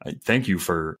 thank you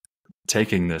for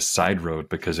taking this side road,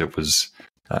 because it was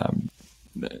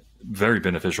very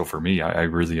beneficial for me. I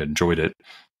really enjoyed it.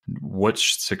 What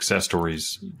success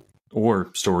stories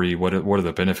or story, what are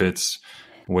the benefits?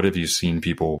 What have you seen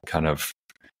people kind of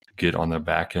get on the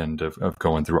back end of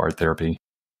going through art therapy?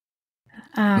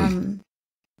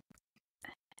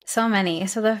 So many.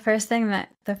 So the first thing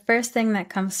that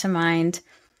comes to mind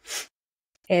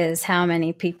is how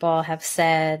many people have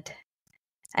said,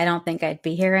 I don't think I'd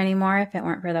be here anymore if it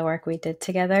weren't for the work we did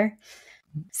together.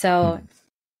 So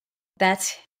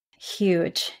that's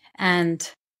huge. And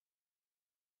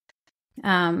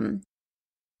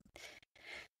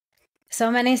so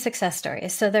many success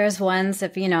stories. So there's ones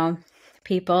of,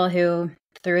 people who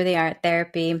through the art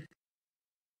therapy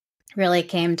really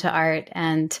came to art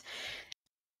and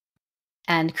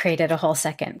created a whole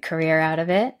second career out of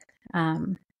it.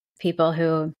 People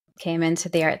who came into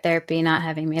the art therapy not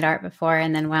having made art before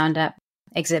and then wound up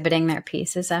exhibiting their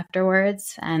pieces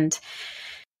afterwards and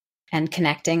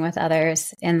connecting with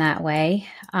others in that way.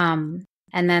 And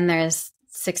then there's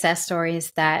success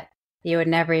stories that you would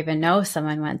never even know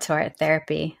someone went to art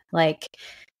therapy. Like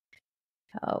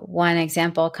one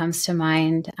example comes to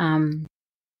mind,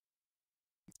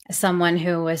 someone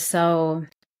who was so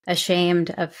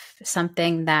ashamed of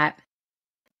something that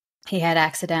he had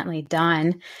accidentally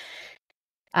done,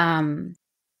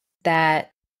 that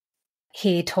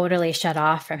he totally shut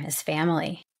off from his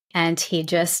family. And he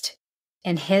just,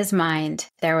 in his mind,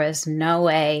 there was no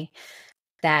way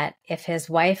that if his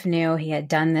wife knew he had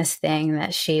done this thing,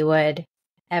 that she would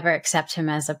ever accept him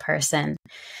as a person.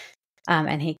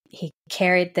 And he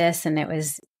carried this, and it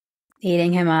was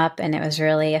eating him up, and it was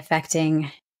really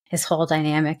affecting his whole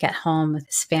dynamic at home with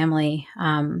his family,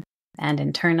 and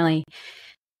internally.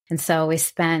 And so we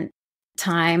spent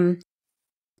time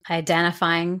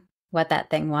identifying what that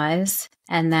thing was,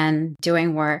 and then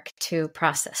doing work to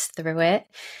process through it,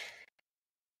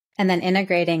 and then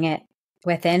integrating it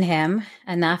within him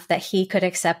enough that he could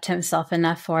accept himself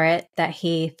enough for it, that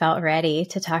he felt ready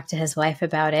to talk to his wife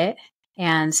about it.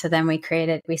 And so then we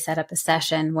set up a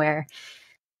session where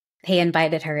he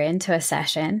invited her into a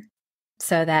session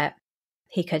so that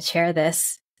he could share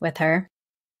this with her.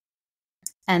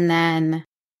 And then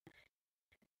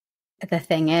the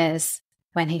thing is,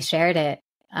 when he shared it,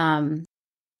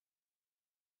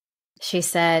 she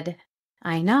said,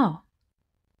 I know.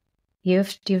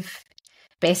 You've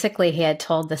basically, he had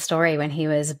told the story when he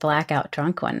was blackout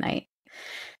drunk one night.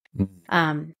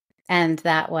 And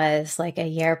that was like a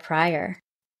year prior.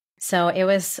 So it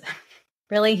was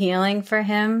really healing for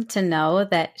him to know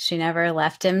that she never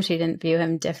left him. She didn't view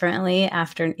him differently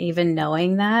after even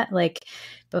knowing that, like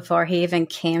before he even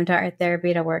came to art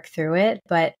therapy to work through it.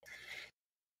 But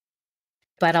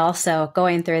also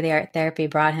going through the art therapy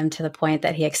brought him to the point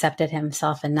that he accepted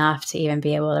himself enough to even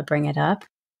be able to bring it up.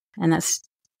 And that's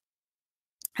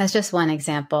just one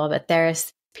example, but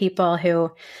there's people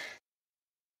who,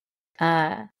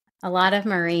 a lot of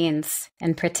Marines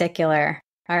in particular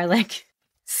are like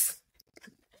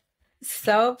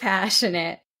so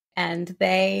passionate, and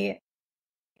they,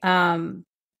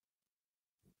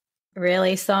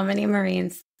 really, so many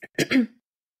Marines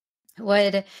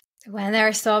would, when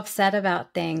they're so upset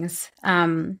about things,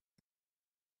 the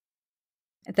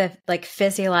like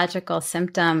physiological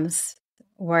symptoms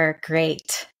were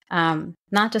great.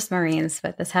 Not just Marines,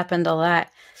 but this happened a lot.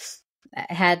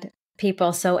 I had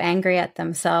people so angry at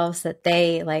themselves that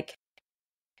they like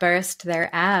burst their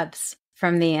abs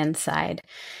from the inside,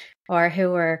 or who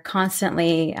were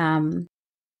constantly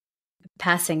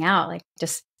passing out, like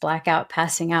just blackout,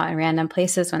 passing out in random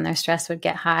places when their stress would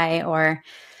get high, or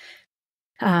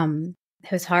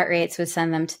whose heart rates would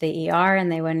send them to the ER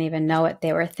and they wouldn't even know what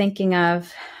they were thinking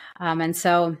of. And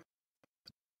so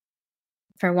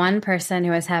for one person who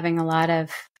was having a lot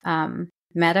of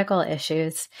medical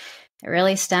issues, it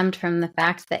really stemmed from the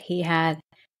fact that he had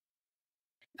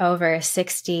over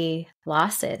 60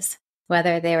 losses,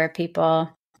 whether they were people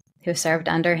who served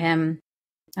under him,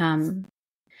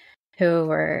 who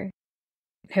were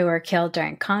killed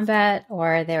during combat,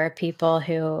 or there were people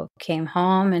who came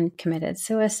home and committed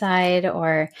suicide,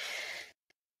 or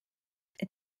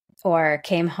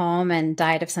came home and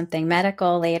died of something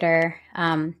medical later.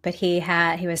 But he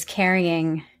was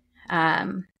carrying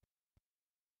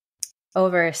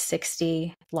over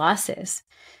 60 losses.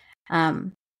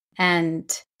 And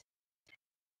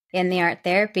in the art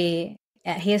therapy,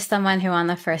 he is someone who on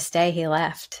the first day he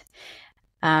left,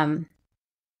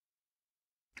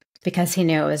 because he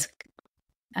knew it was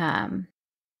going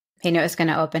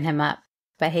to open him up.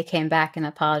 But he came back and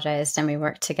apologized, and we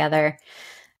worked together.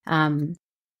 And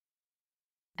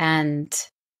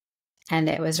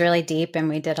it was really deep, and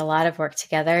we did a lot of work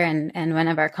together. And one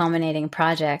of our culminating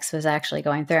projects was actually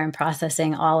going through and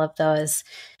processing all of those.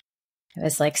 It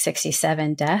was like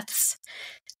 67 deaths,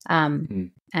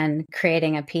 and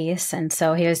creating a piece. And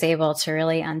so he was able to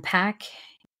really unpack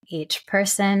each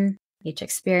person, each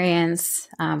experience,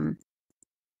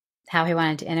 how he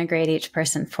wanted to integrate each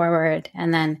person forward,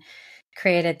 and then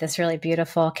created this really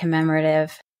beautiful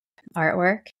commemorative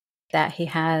artwork that he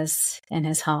has in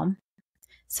his home.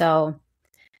 So,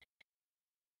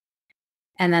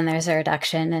 and then there's a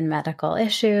reduction in medical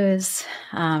issues,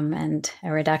 and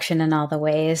a reduction in all the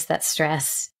ways that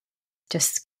stress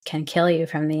just can kill you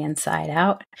from the inside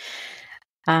out.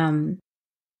 So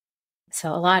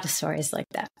a lot of stories like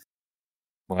that.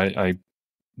 Well,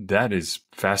 that is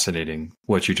fascinating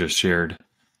what you just shared.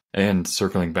 And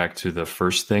circling back to the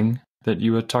first thing that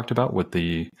you had talked about with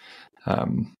the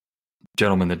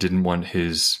gentleman that didn't want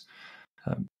his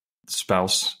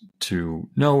spouse to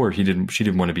know, or she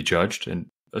didn't want to be judged. And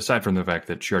aside from the fact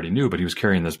that she already knew, but he was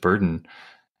carrying this burden,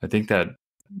 I think that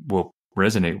will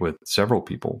resonate with several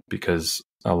people, because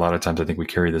a lot of times I think we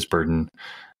carry this burden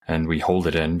and we hold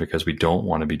it in because we don't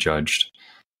want to be judged.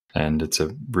 And it's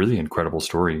a really incredible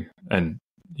story. And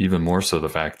even more so the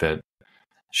fact that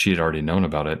she had already known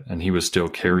about it and he was still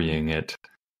carrying it,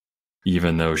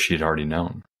 even though she had already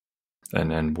known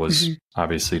and was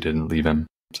obviously didn't leave him.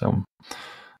 So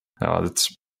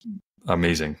that's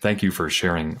amazing. Thank you for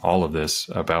sharing all of this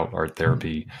about art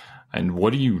therapy. And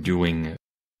what are you doing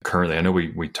currently? I know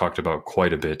we talked about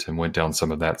quite a bit and went down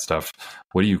some of that stuff.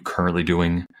 What are you currently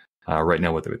doing right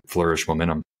now with Flourish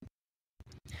Momentum?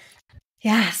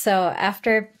 Yeah. So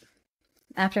after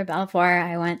Belvoir,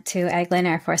 I went to Eglin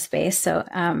Air Force Base. So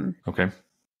okay.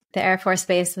 The Air Force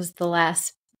Base was the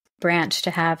last branch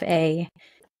to have the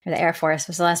Air Force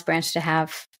was the last branch to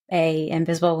have a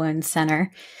invisible wound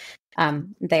center.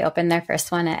 They opened their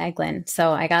first one at Eglin.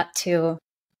 So I got to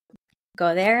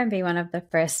go there and be one of the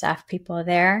first staff people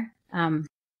there. And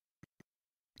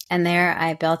there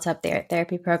I built up the art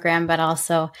therapy program, but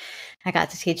also I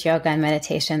got to teach yoga and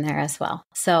meditation there as well.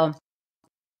 So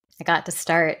I got to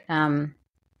start kind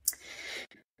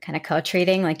of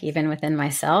co-treating, like even within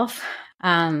myself.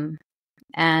 And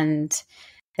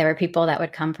there were people that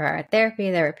would come for art therapy.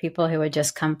 There were people who would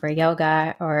just come for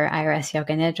yoga or IRS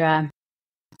yoga nidra.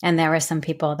 And there were some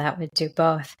people that would do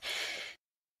both.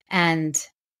 And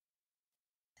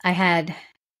I had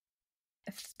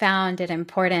found it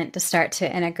important to start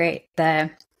to integrate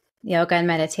the yoga and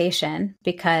meditation,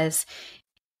 because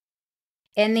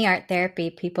in the art therapy,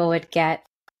 people would get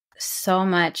so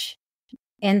much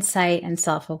insight and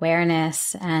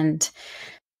self-awareness and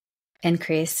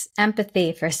increase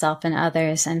empathy for self and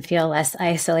others and feel less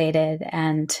isolated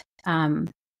and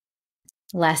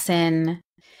lessen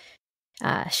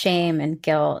shame and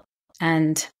guilt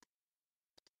and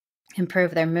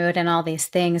improve their mood and all these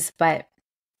things. But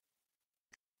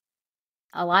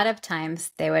a lot of times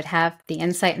they would have the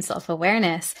insight and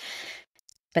self-awareness,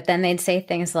 but then they'd say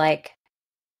things like,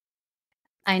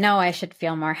 I know I should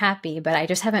feel more happy, but I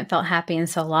just haven't felt happy in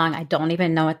so long. I don't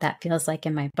even know what that feels like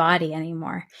in my body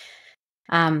anymore.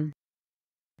 And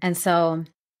so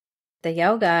the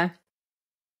yoga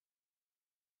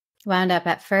wound up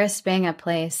at first being a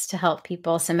place to help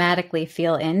people somatically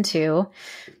feel into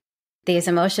these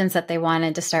emotions that they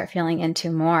wanted to start feeling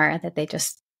into more, that they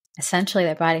just essentially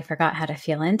their body forgot how to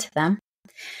feel into them.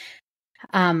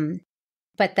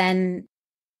 But then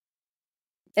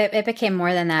it became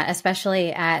more than that,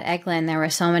 especially at Eglin. There were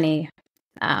so many,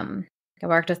 I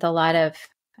worked with a lot of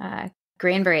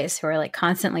Green Berets who are like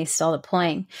constantly still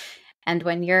deploying. And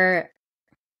when you're,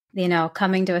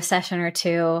 coming to a session or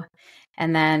two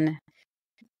and then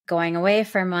going away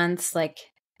for months, like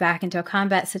back into a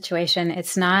combat situation,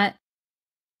 it's not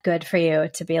good for you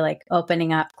to be like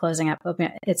opening up, closing up,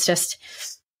 opening. It's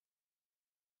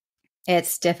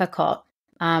difficult.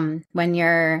 When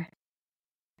you're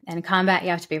in combat, you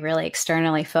have to be really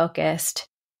externally focused.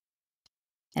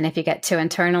 And if you get too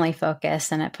internally focused,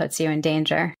 then it puts you in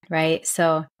danger, right?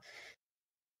 So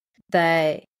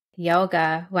the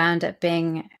yoga wound up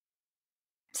being,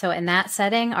 so in that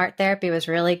setting, art therapy was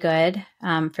really good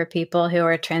for people who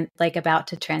were about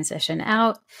to transition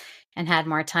out and had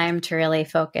more time to really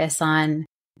focus on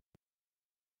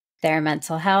their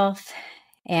mental health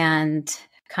and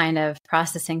kind of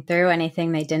processing through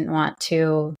anything they didn't want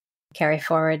to carry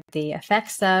forward the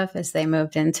effects of as they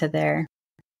moved into their,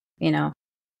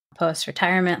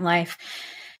 post-retirement life.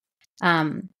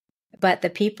 But the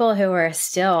people who were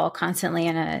still constantly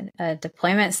in a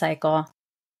deployment cycle,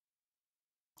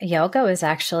 yoga was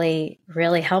actually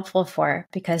really helpful for,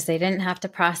 because they didn't have to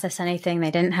process anything.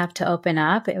 They didn't have to open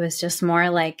up. It was just more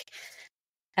like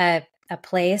a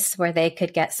place where they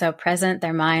could get so present.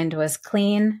 Their mind was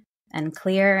clean and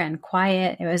clear and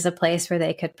quiet. It was a place where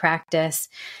they could practice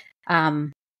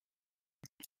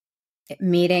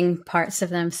meeting parts of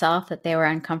themselves that they were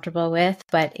uncomfortable with,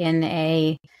 but in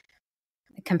a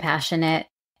compassionate,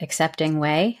 accepting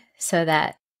way, so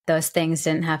that those things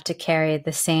didn't have to carry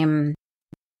the same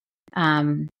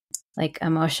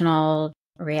emotional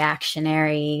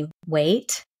reactionary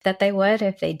weight that they would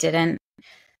if they didn't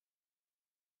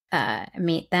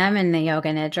meet them in the yoga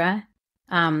nidra.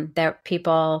 There are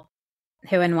people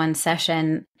who in one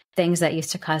session, things that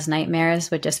used to cause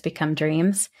nightmares would just become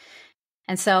dreams.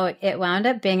 And so it wound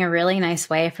up being a really nice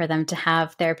way for them to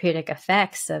have therapeutic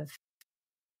effects of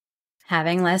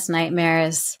having less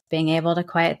nightmares, being able to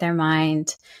quiet their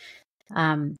mind,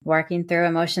 working through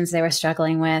emotions they were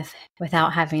struggling with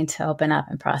without having to open up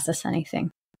and process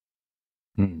anything.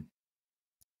 And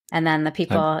then the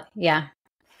people, What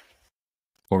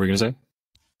were you going to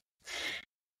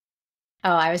say? Oh,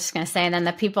 I was just going to say, and then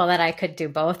the people that I could do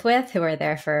both with, who were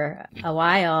there for a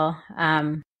while,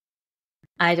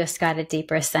 I just got a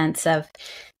deeper sense of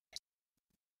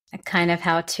kind of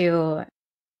how to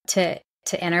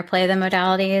interplay the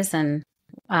modalities and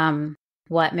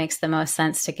what makes the most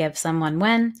sense to give someone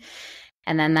when,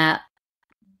 and then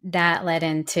that led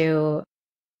into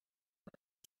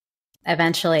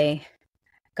eventually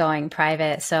going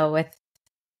private. So with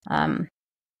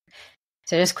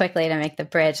so just quickly to make the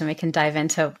bridge, and we can dive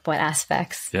into what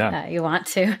aspects you want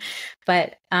to.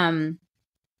 But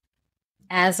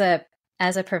as a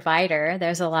provider,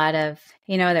 there's a lot of,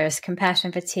 there's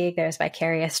compassion fatigue, there's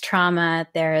vicarious trauma,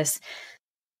 there's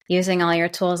using all your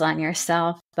tools on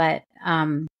yourself, but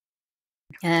and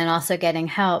then also getting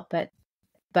help.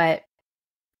 But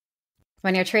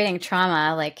when you're treating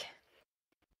trauma, like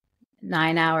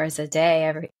 9 hours a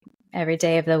day, every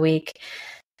day of the week,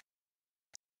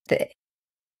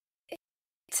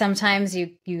 sometimes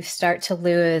you start to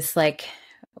lose, like,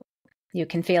 you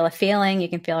can feel a feeling, you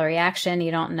can feel a reaction.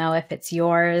 You don't know if it's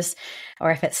yours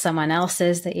or if it's someone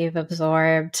else's that you've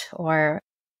absorbed, or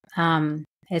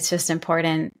it's just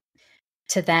important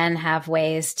to then have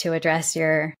ways to address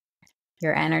your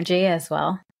energy as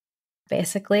well,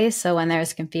 basically. So when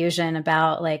there's confusion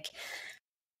about, like,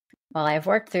 well, I've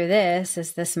worked through this,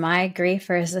 is this my grief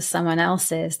or is this someone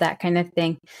else's, that kind of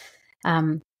thing.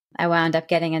 I wound up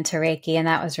getting into Reiki, and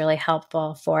that was really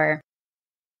helpful for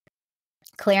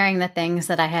clearing the things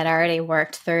that I had already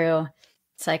worked through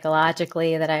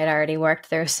psychologically, that I had already worked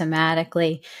through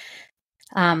somatically.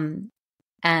 And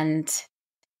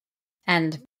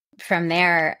from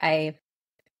there, I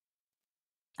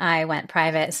went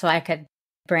private so I could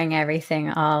bring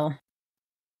everything all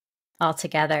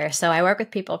together. So I work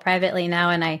with people privately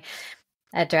now, and I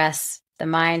address the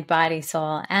mind, body,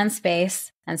 soul, and space.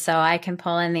 And so I can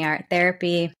pull in the art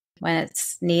therapy when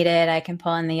it's needed. I can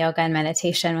pull in the yoga and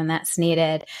meditation when that's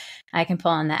needed. I can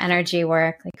pull in the energy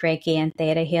work, like Reiki and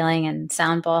theta healing and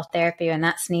sound bowl therapy when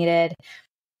that's needed.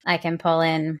 I can pull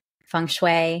in feng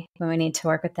shui when we need to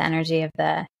work with the energy of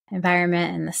the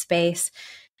environment and the space.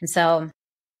 And so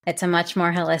it's a much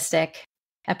more holistic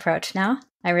approach now.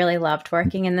 I really loved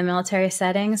working in the military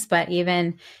settings, but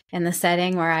even in the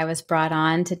setting where I was brought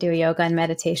on to do yoga and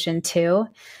meditation too,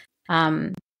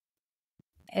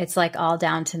 it's like all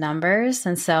down to numbers.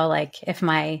 And so, like, if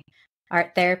my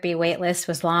art therapy wait list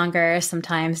was longer,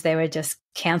 sometimes they would just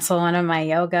cancel one of my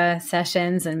yoga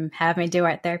sessions and have me do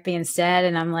art therapy instead.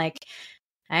 And I'm like,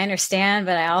 I understand,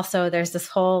 but I also, there's this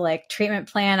whole, like,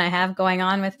 treatment plan I have going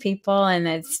on with people. And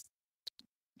it's,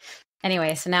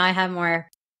 anyway, so now I have more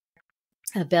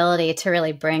ability to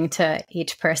really bring to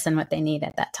each person what they need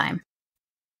at that time.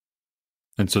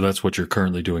 And so that's what you're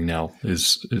currently doing now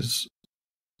is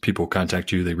people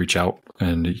contact you, they reach out,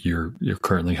 and you're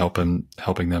currently helping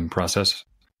them process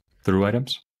through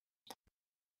items?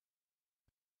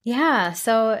 Yeah.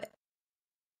 So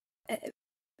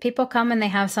people come when they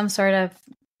have some sort of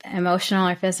emotional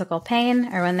or physical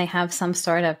pain, or when they have some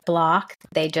sort of block,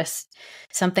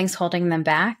 something's holding them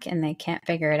back and they can't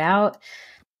figure it out.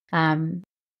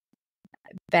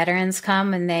 Veterans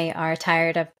come and they are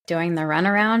tired of doing the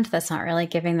runaround. That's not really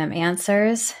giving them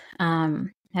answers.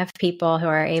 Have people who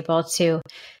are able to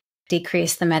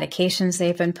decrease the medications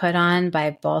they've been put on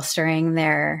by bolstering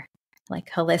their, like,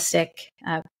 holistic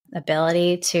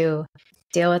ability to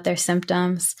deal with their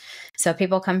symptoms. So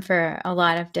people come for a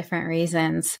lot of different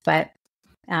reasons, but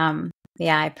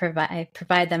I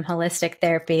provide them holistic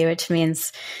therapy, which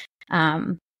means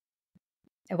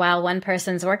while one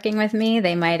person's working with me,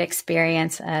 they might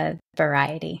experience a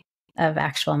variety of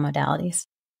actual modalities.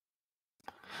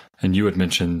 And you had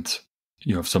mentioned,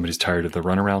 if somebody's tired of the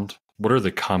runaround, what are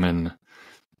the common, I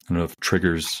don't know if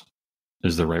triggers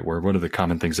is the right word, what are the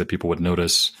common things that people would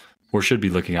notice or should be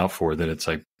looking out for, that it's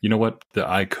like, you know what, that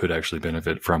I could actually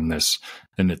benefit from this?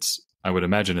 And I would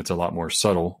imagine it's a lot more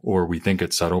subtle, or we think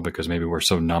it's subtle because maybe we're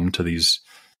so numb to these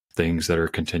things that are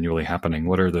continually happening.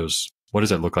 What does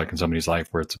that look like in somebody's life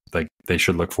where it's like they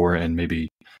should look for and maybe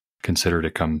consider to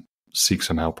come seek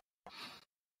some help?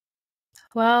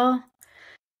 Well,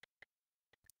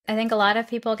 I think a lot of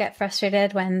people get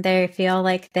frustrated when they feel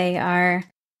like they are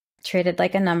treated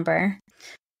like a number.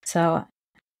 So,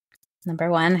 number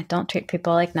one, don't treat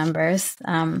people like numbers.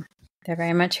 They're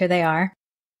very much who they are.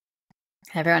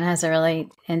 Everyone has a really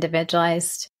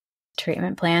individualized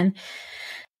treatment plan.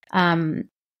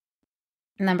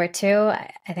 Number two,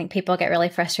 I think people get really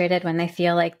frustrated when they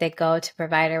feel like they go to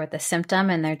provider with a symptom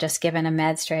and they're just given a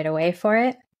med straight away for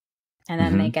it. And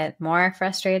then they get more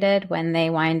frustrated when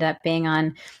they wind up being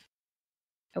on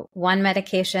one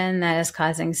medication that is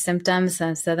causing symptoms.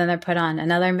 And so then they're put on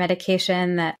another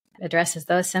medication that addresses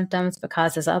those symptoms but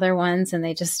causes other ones. And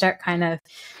they just start kind of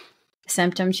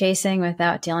symptom chasing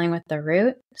without dealing with the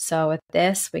root. So with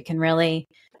this, we can really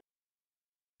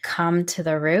come to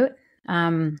the root.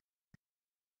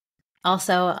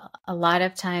 Also, a lot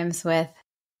of times with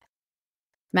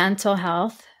mental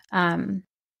health, I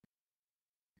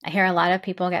hear a lot of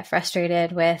people get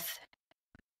frustrated with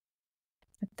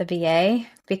the VA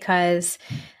because,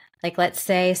 like, let's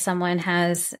say someone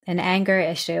has an anger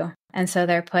issue. And so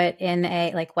they're put in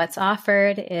what's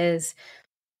offered is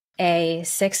a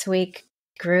 6-week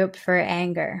group for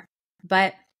anger.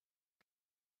 But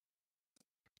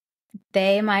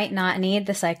they might not need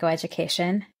the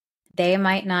psychoeducation. They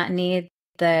might not need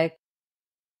the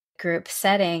group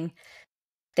setting.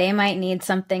 They might need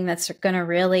something that's going to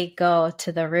really go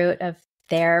to the root of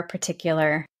their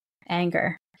particular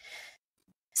anger.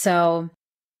 So,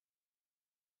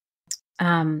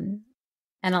 and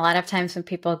a lot of times when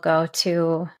people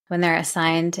when they're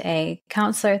assigned a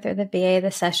counselor through the VA,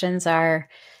 the sessions are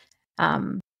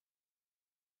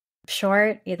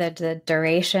short. Either the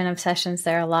duration of sessions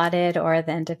they're allotted or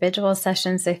the individual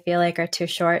sessions they feel like are too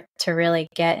short to really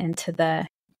get into the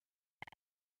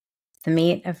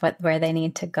meat of where they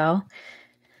need to go.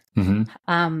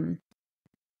 Mm-hmm.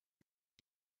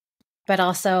 But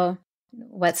also,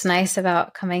 what's nice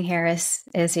about coming here is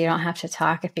you don't have to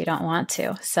talk if you don't want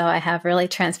to. So I have really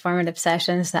transformative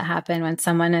sessions that happen when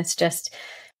someone is just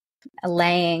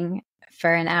laying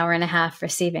for an hour and a half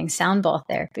receiving sound bowl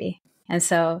therapy. And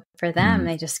so for them,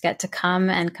 they just get to come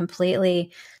and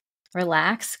completely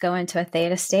relax, go into a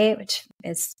theta state, which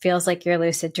feels like you're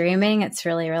lucid dreaming. It's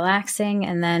really relaxing.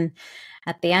 And then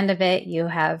at the end of it, you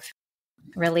have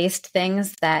released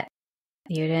things that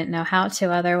you didn't know how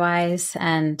to otherwise,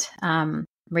 and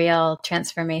real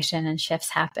transformation and shifts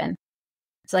happen.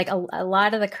 So like a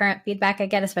lot of the current feedback I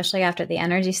get, especially after the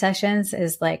energy sessions,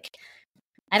 is like,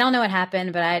 I don't know what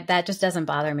happened, but that just doesn't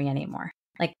bother me anymore.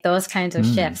 Like those kinds of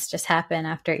shifts just happen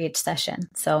after each session.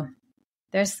 So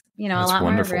there's, a lot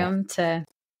more room to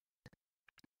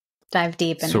dive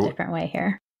deep in a different way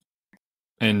here.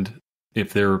 And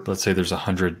if let's say there's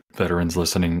 100 veterans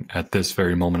listening at this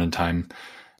very moment in time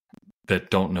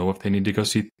that don't know if they need to go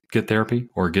get therapy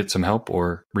or get some help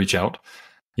or reach out,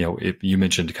 if you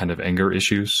mentioned kind of anger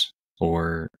issues,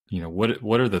 or,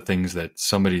 what are the things that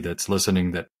somebody that's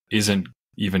listening that isn't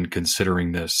even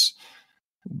considering this,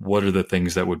 what are the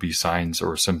things that would be signs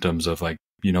or symptoms of like,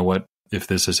 what, if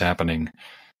this is happening,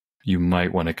 you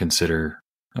might want to consider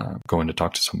going to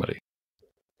talk to somebody?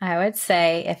 I would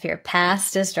say if your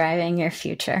past is driving your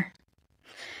future.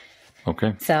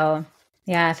 Okay. So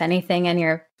yeah, if anything in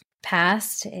your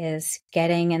past is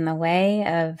getting in the way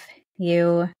of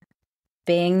you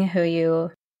being who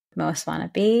you most want to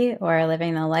be or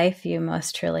living the life you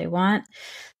most truly want,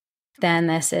 then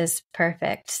this is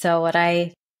perfect. So what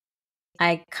I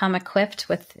come equipped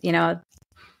with,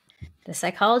 the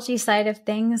psychology side of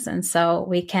things. And so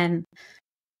we can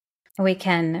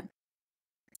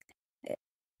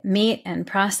meet and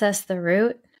process the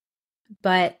root,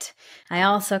 but I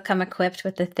also come equipped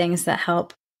with the things that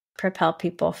help propel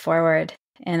people forward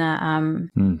in a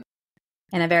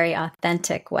very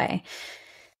authentic way.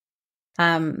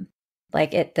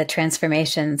 The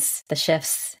transformations, the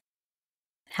shifts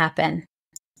happen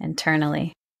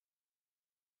internally.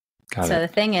 So the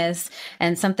thing is,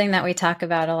 and something that we talk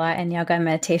about a lot in yoga and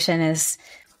meditation, is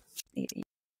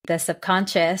the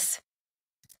subconscious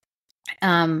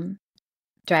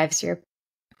drives your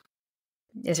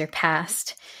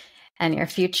past, and your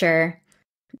future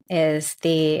is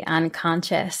the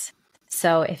unconscious.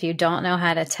 So if you don't know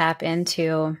how to tap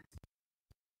into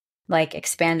like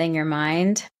expanding your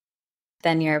mind,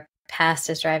 then your past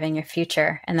is driving your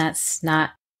future, and that's not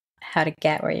how to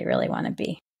get where you really want to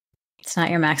be. It's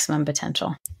not your maximum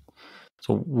potential.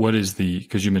 So what is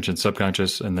because you mentioned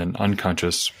subconscious and then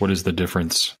unconscious, what is the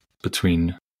difference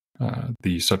between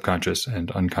the subconscious and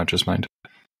unconscious mind?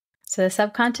 So the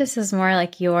subconscious is more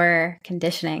like your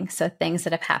conditioning. So things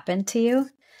that have happened to you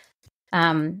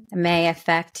may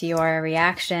affect your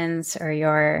reactions or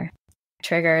your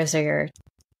triggers or your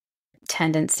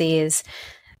tendencies.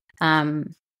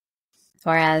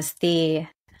 Whereas the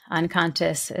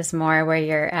unconscious is more where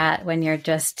you're at when you're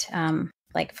just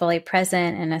like fully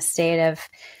present in a state of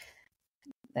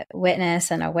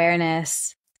witness and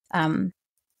awareness.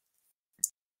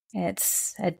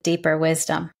 It's a deeper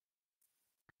wisdom.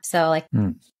 So like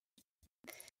the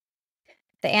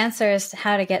answers to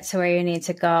how to get to where you need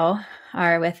to go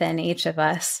are within each of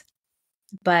us.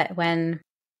 But when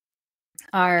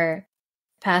our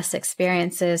past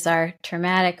experiences are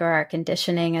traumatic or our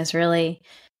conditioning is really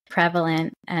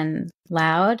prevalent and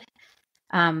loud,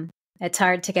 it's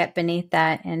hard to get beneath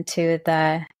that into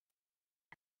the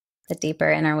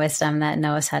deeper inner wisdom that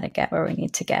knows how to get where we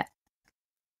need to get.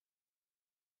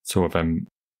 So if I'm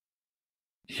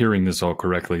hearing this all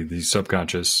correctly, the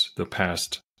subconscious, the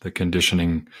past, the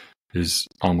conditioning is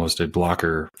almost a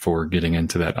blocker for getting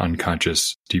into that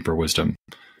unconscious, deeper wisdom.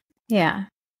 Yeah.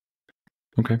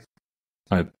 Okay.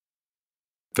 I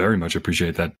very much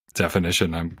appreciate that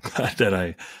definition. I'm glad that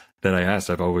I asked.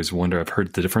 I've always wondered, I've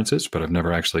heard the differences, but I've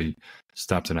never actually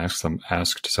stopped and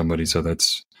asked somebody. So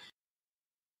that's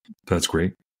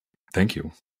great. Thank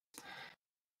you.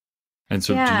 And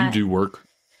so do you do work?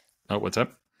 Oh, what's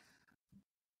up?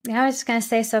 Yeah, I was just going to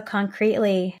say, so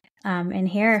concretely in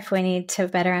here, if we need to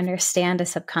better understand a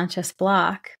subconscious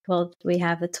block, well, we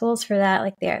have the tools for that,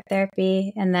 like the art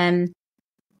therapy. And then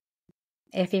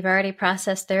if you've already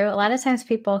processed through, a lot of times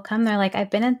people come, they're like, I've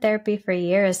been in therapy for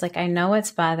years. Like, I know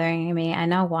what's bothering me. I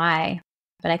know why,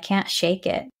 but I can't shake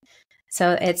it.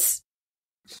 So it's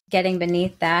getting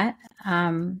beneath that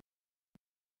and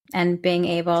being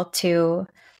able to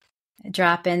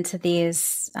drop into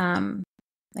these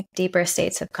like deeper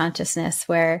states of consciousness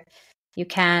where you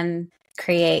can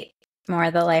create more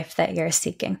of the life that you're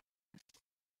seeking.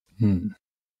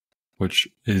 Which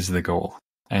is the goal.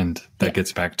 And that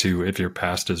gets back to, if your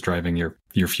past is driving your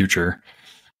future,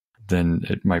 then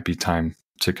it might be time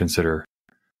to consider,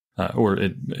 or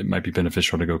it might be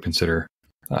beneficial to go consider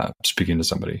speaking to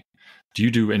somebody. Do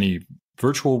you do any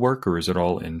virtual work, or is it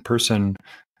all in person?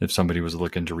 If somebody was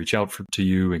looking to reach out to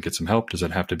you and get some help, does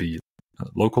it have to be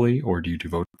locally, or do you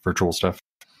do virtual stuff?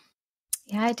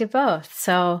 Yeah, I do both.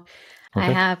 So okay.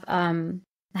 I have an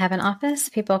office.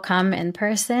 People come in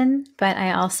person, but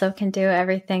I also can do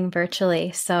everything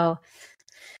virtually. So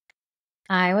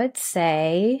I would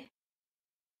say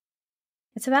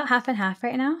it's about half and half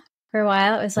right now. For a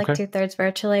while, it was like 2/3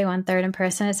 virtually, 1/3 in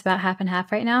person. It's about half and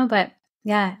half right now. But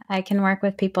yeah, I can work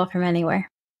with people from anywhere.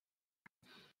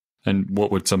 And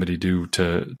what would somebody do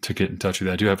to get in touch with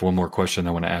you? I do have one more question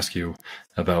I want to ask you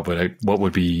about, but what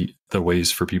would be the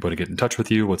ways for people to get in touch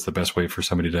with you? What's the best way for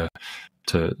somebody to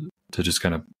just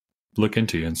kind of look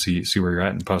into you and see where you're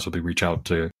at and possibly reach out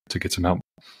to get some help?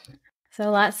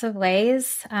 So lots of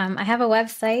ways. I have a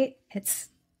website. It's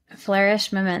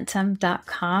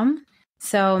flourishmomentum.com.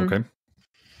 So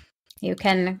you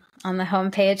can, on the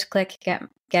homepage, click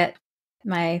get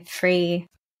my free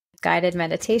guided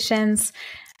meditations.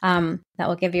 That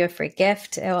will give you a free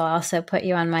gift. It will also put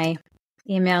you on my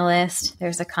email list.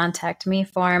 There's a contact me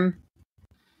form.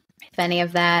 If any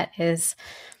of that is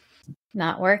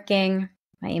not working,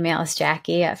 my email is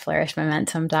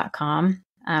Jackie@flourishmomentum.com.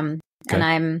 And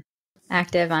I'm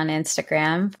active on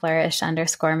Instagram,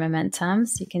 flourish_momentum.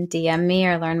 So you can DM me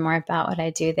or learn more about what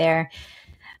I do there.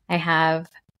 I have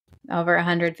over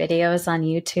 100 videos on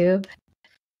YouTube.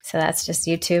 So that's just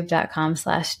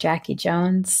youtube.com/Jackie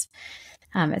Jones.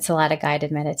 It's a lot of guided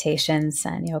meditations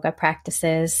and yoga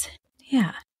practices.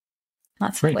 Yeah,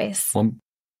 lots of ways. Well, I'm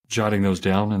jotting those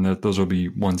down, and those will be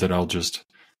ones that I'll just,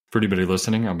 for anybody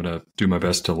listening, I'm going to do my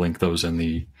best to link those in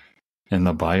the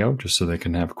bio, just so they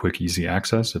can have quick, easy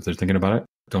access. If they're thinking about it,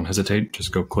 don't hesitate.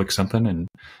 Just go click something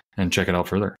and check it out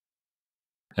further.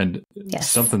 And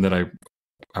something that I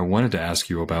wanted to ask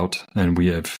you about, and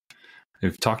we've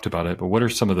talked about it, but what are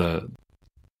some of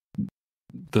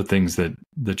the things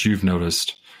that you've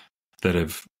noticed that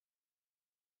have,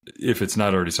 if it's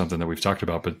not already something that we've talked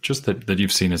about, but just that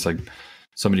you've seen as like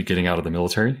somebody getting out of the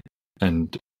military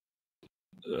and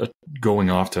going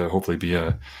off to hopefully be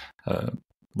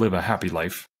live a happy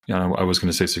life. You know, I was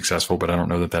going to say successful, but I don't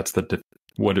know that that's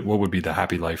what would be the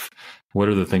happy life. What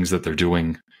are the things that they're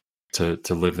doing to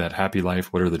live that happy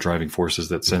life? What are the driving forces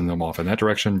that send them off in that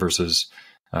direction versus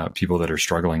people that are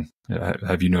struggling?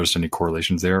 Have you noticed any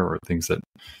correlations there, or things that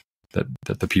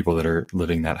the people that are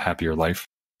living that happier life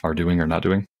are doing or not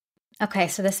doing? Okay,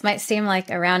 so this might seem like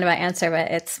a roundabout answer,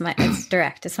 but it's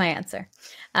direct. It's my answer.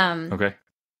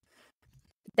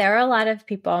 There are a lot of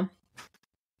people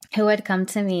who would come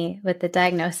to me with the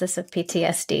diagnosis of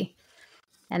PTSD,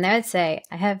 and they would say,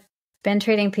 I have been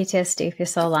treating PTSD for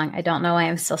so long. I don't know why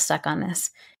I'm still stuck on this.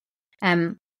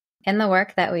 In the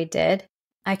work that we did,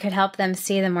 I could help them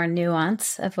see the more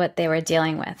nuance of what they were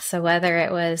dealing with. So whether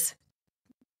it was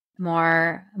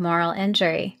more moral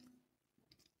injury,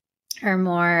 or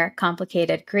more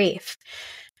complicated grief,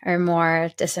 or more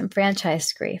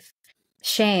disenfranchised grief,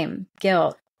 shame,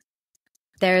 guilt,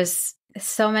 there's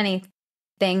so many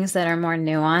things that are more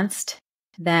nuanced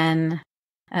than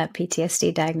a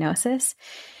PTSD diagnosis.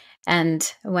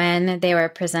 And when they were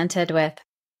presented with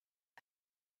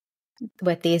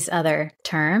with these other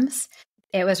terms,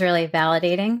 it was really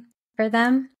validating for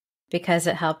them because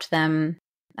it helped them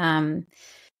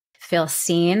feel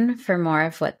seen for more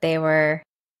of what they were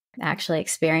actually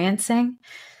experiencing.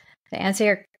 To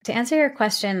answer your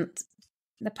question,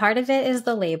 the part of it is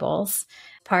the labels.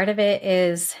 Part of it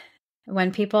is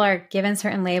when people are given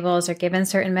certain labels or given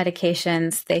certain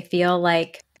medications, they feel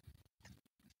like,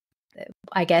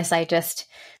 I guess I just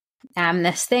am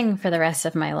this thing for the rest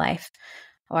of my life.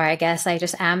 Or I guess I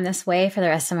just am this way for the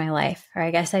rest of my life. Or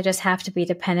I guess I just have to be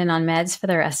dependent on meds for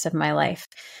the rest of my life.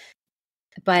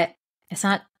 But it's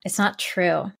not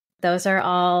true. Those are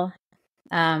all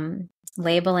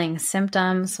labeling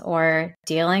symptoms or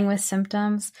dealing with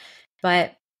symptoms.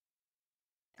 But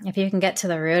if you can get to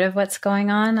the root of what's going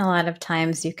on, a lot of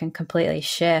times you can completely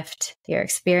shift your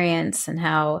experience and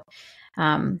how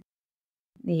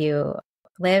you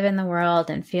live in the world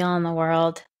and feel in the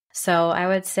world. So I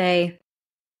would say,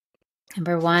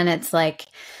 number one, it's like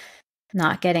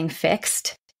not getting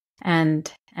fixed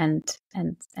and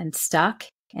stuck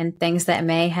in things that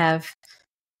may have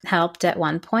helped at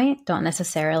one point, don't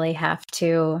necessarily have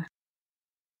to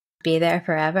be there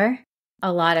forever.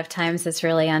 A lot of times it's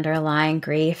really underlying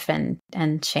grief and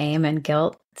shame and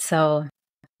guilt. So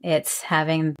it's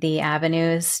having the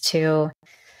avenues to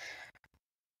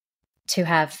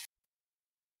have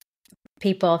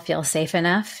people feel safe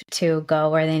enough to go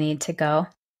where they need to go,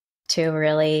 to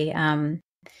really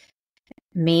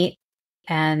meet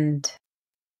and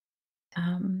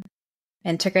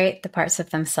integrate the parts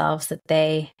of themselves that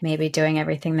they may be doing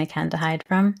everything they can to hide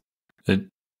from. It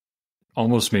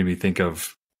almost made me think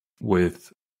of,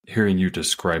 with hearing you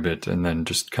describe it and then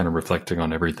just kind of reflecting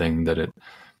on everything, that it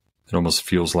almost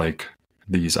feels like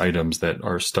these items that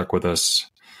are stuck with us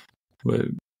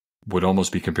would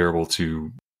almost be comparable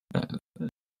to,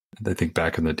 I think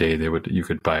back in the day, you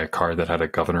could buy a car that had a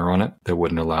governor on it that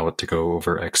wouldn't allow it to go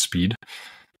over X speed.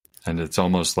 And it's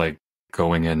almost like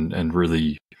going in and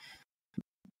really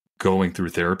going through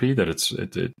therapy,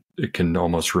 that it can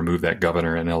almost remove that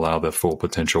governor and allow the full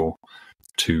potential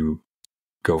to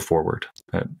go forward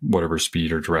at whatever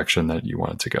speed or direction that you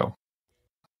want it to go.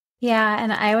 Yeah.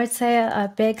 And I would say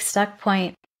a big stuck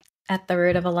point at the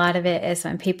root of a lot of it is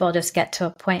when people just get to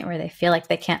a point where they feel like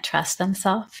they can't trust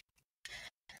themselves.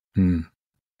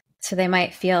 So they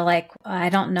might feel like, I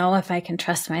don't know if I can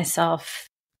trust myself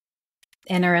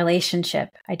in a relationship.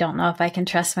 I don't know if I can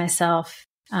trust myself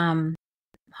home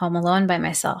alone by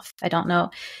myself. I don't know.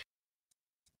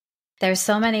 There's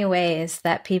so many ways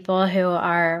that people who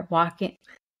are walking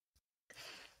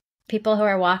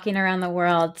around the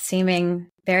world seeming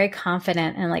very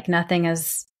confident and like nothing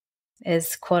is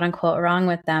quote unquote wrong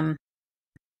with them,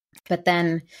 but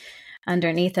then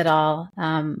underneath it all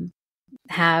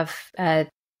have a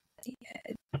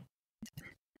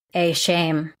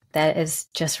shame that is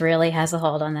just really has a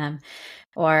hold on them,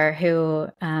 or who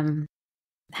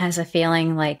has a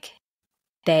feeling like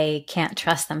they can't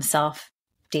trust themselves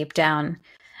deep down.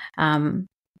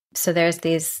 So there's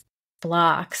these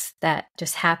blocks that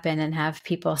just happen and have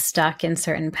people stuck in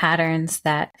certain patterns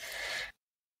that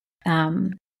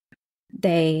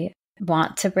they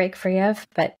want to break free of,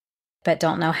 but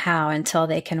don't know how until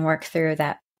they can work through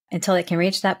that, until they can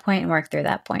reach that point and work through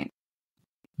that point.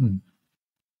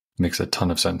 Makes a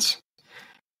ton of sense.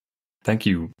 Thank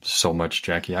you so much,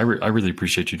 Jackie. I really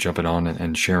appreciate you jumping on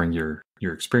and sharing your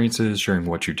experiences, sharing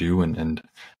what you do, and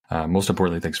most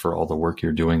importantly, thanks for all the work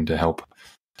you're doing to help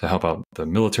out the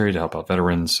military, to help out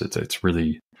veterans. It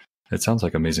sounds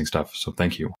like amazing stuff. So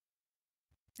thank you.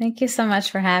 Thank you so much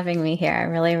for having me here. I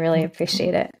really, really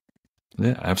appreciate it.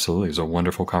 Yeah, absolutely. It was a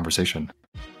wonderful conversation.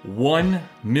 1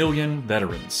 million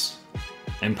veterans.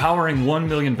 Empowering 1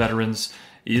 million veterans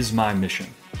is my mission.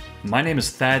 My name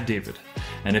is Thad David,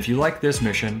 and if you like this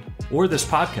mission or this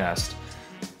podcast,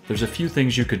 there's a few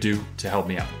things you could do to help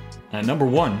me out. And number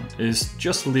one is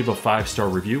just leave a 5-star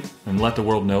review and let the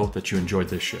world know that you enjoyed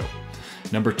this show.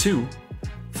 Number 2,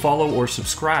 follow or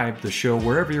subscribe the show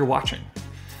wherever you're watching.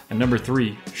 And number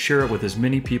 3, share it with as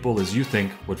many people as you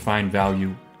think would find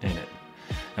value in it.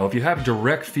 Now, if you have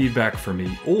direct feedback for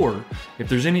me, or if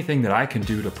there's anything that I can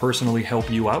do to personally help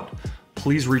you out,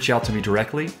 please reach out to me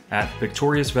directly at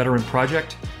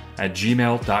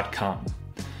victoriousveteranproject@gmail.com.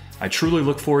 I truly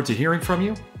look forward to hearing from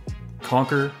you.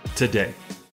 Conquer today.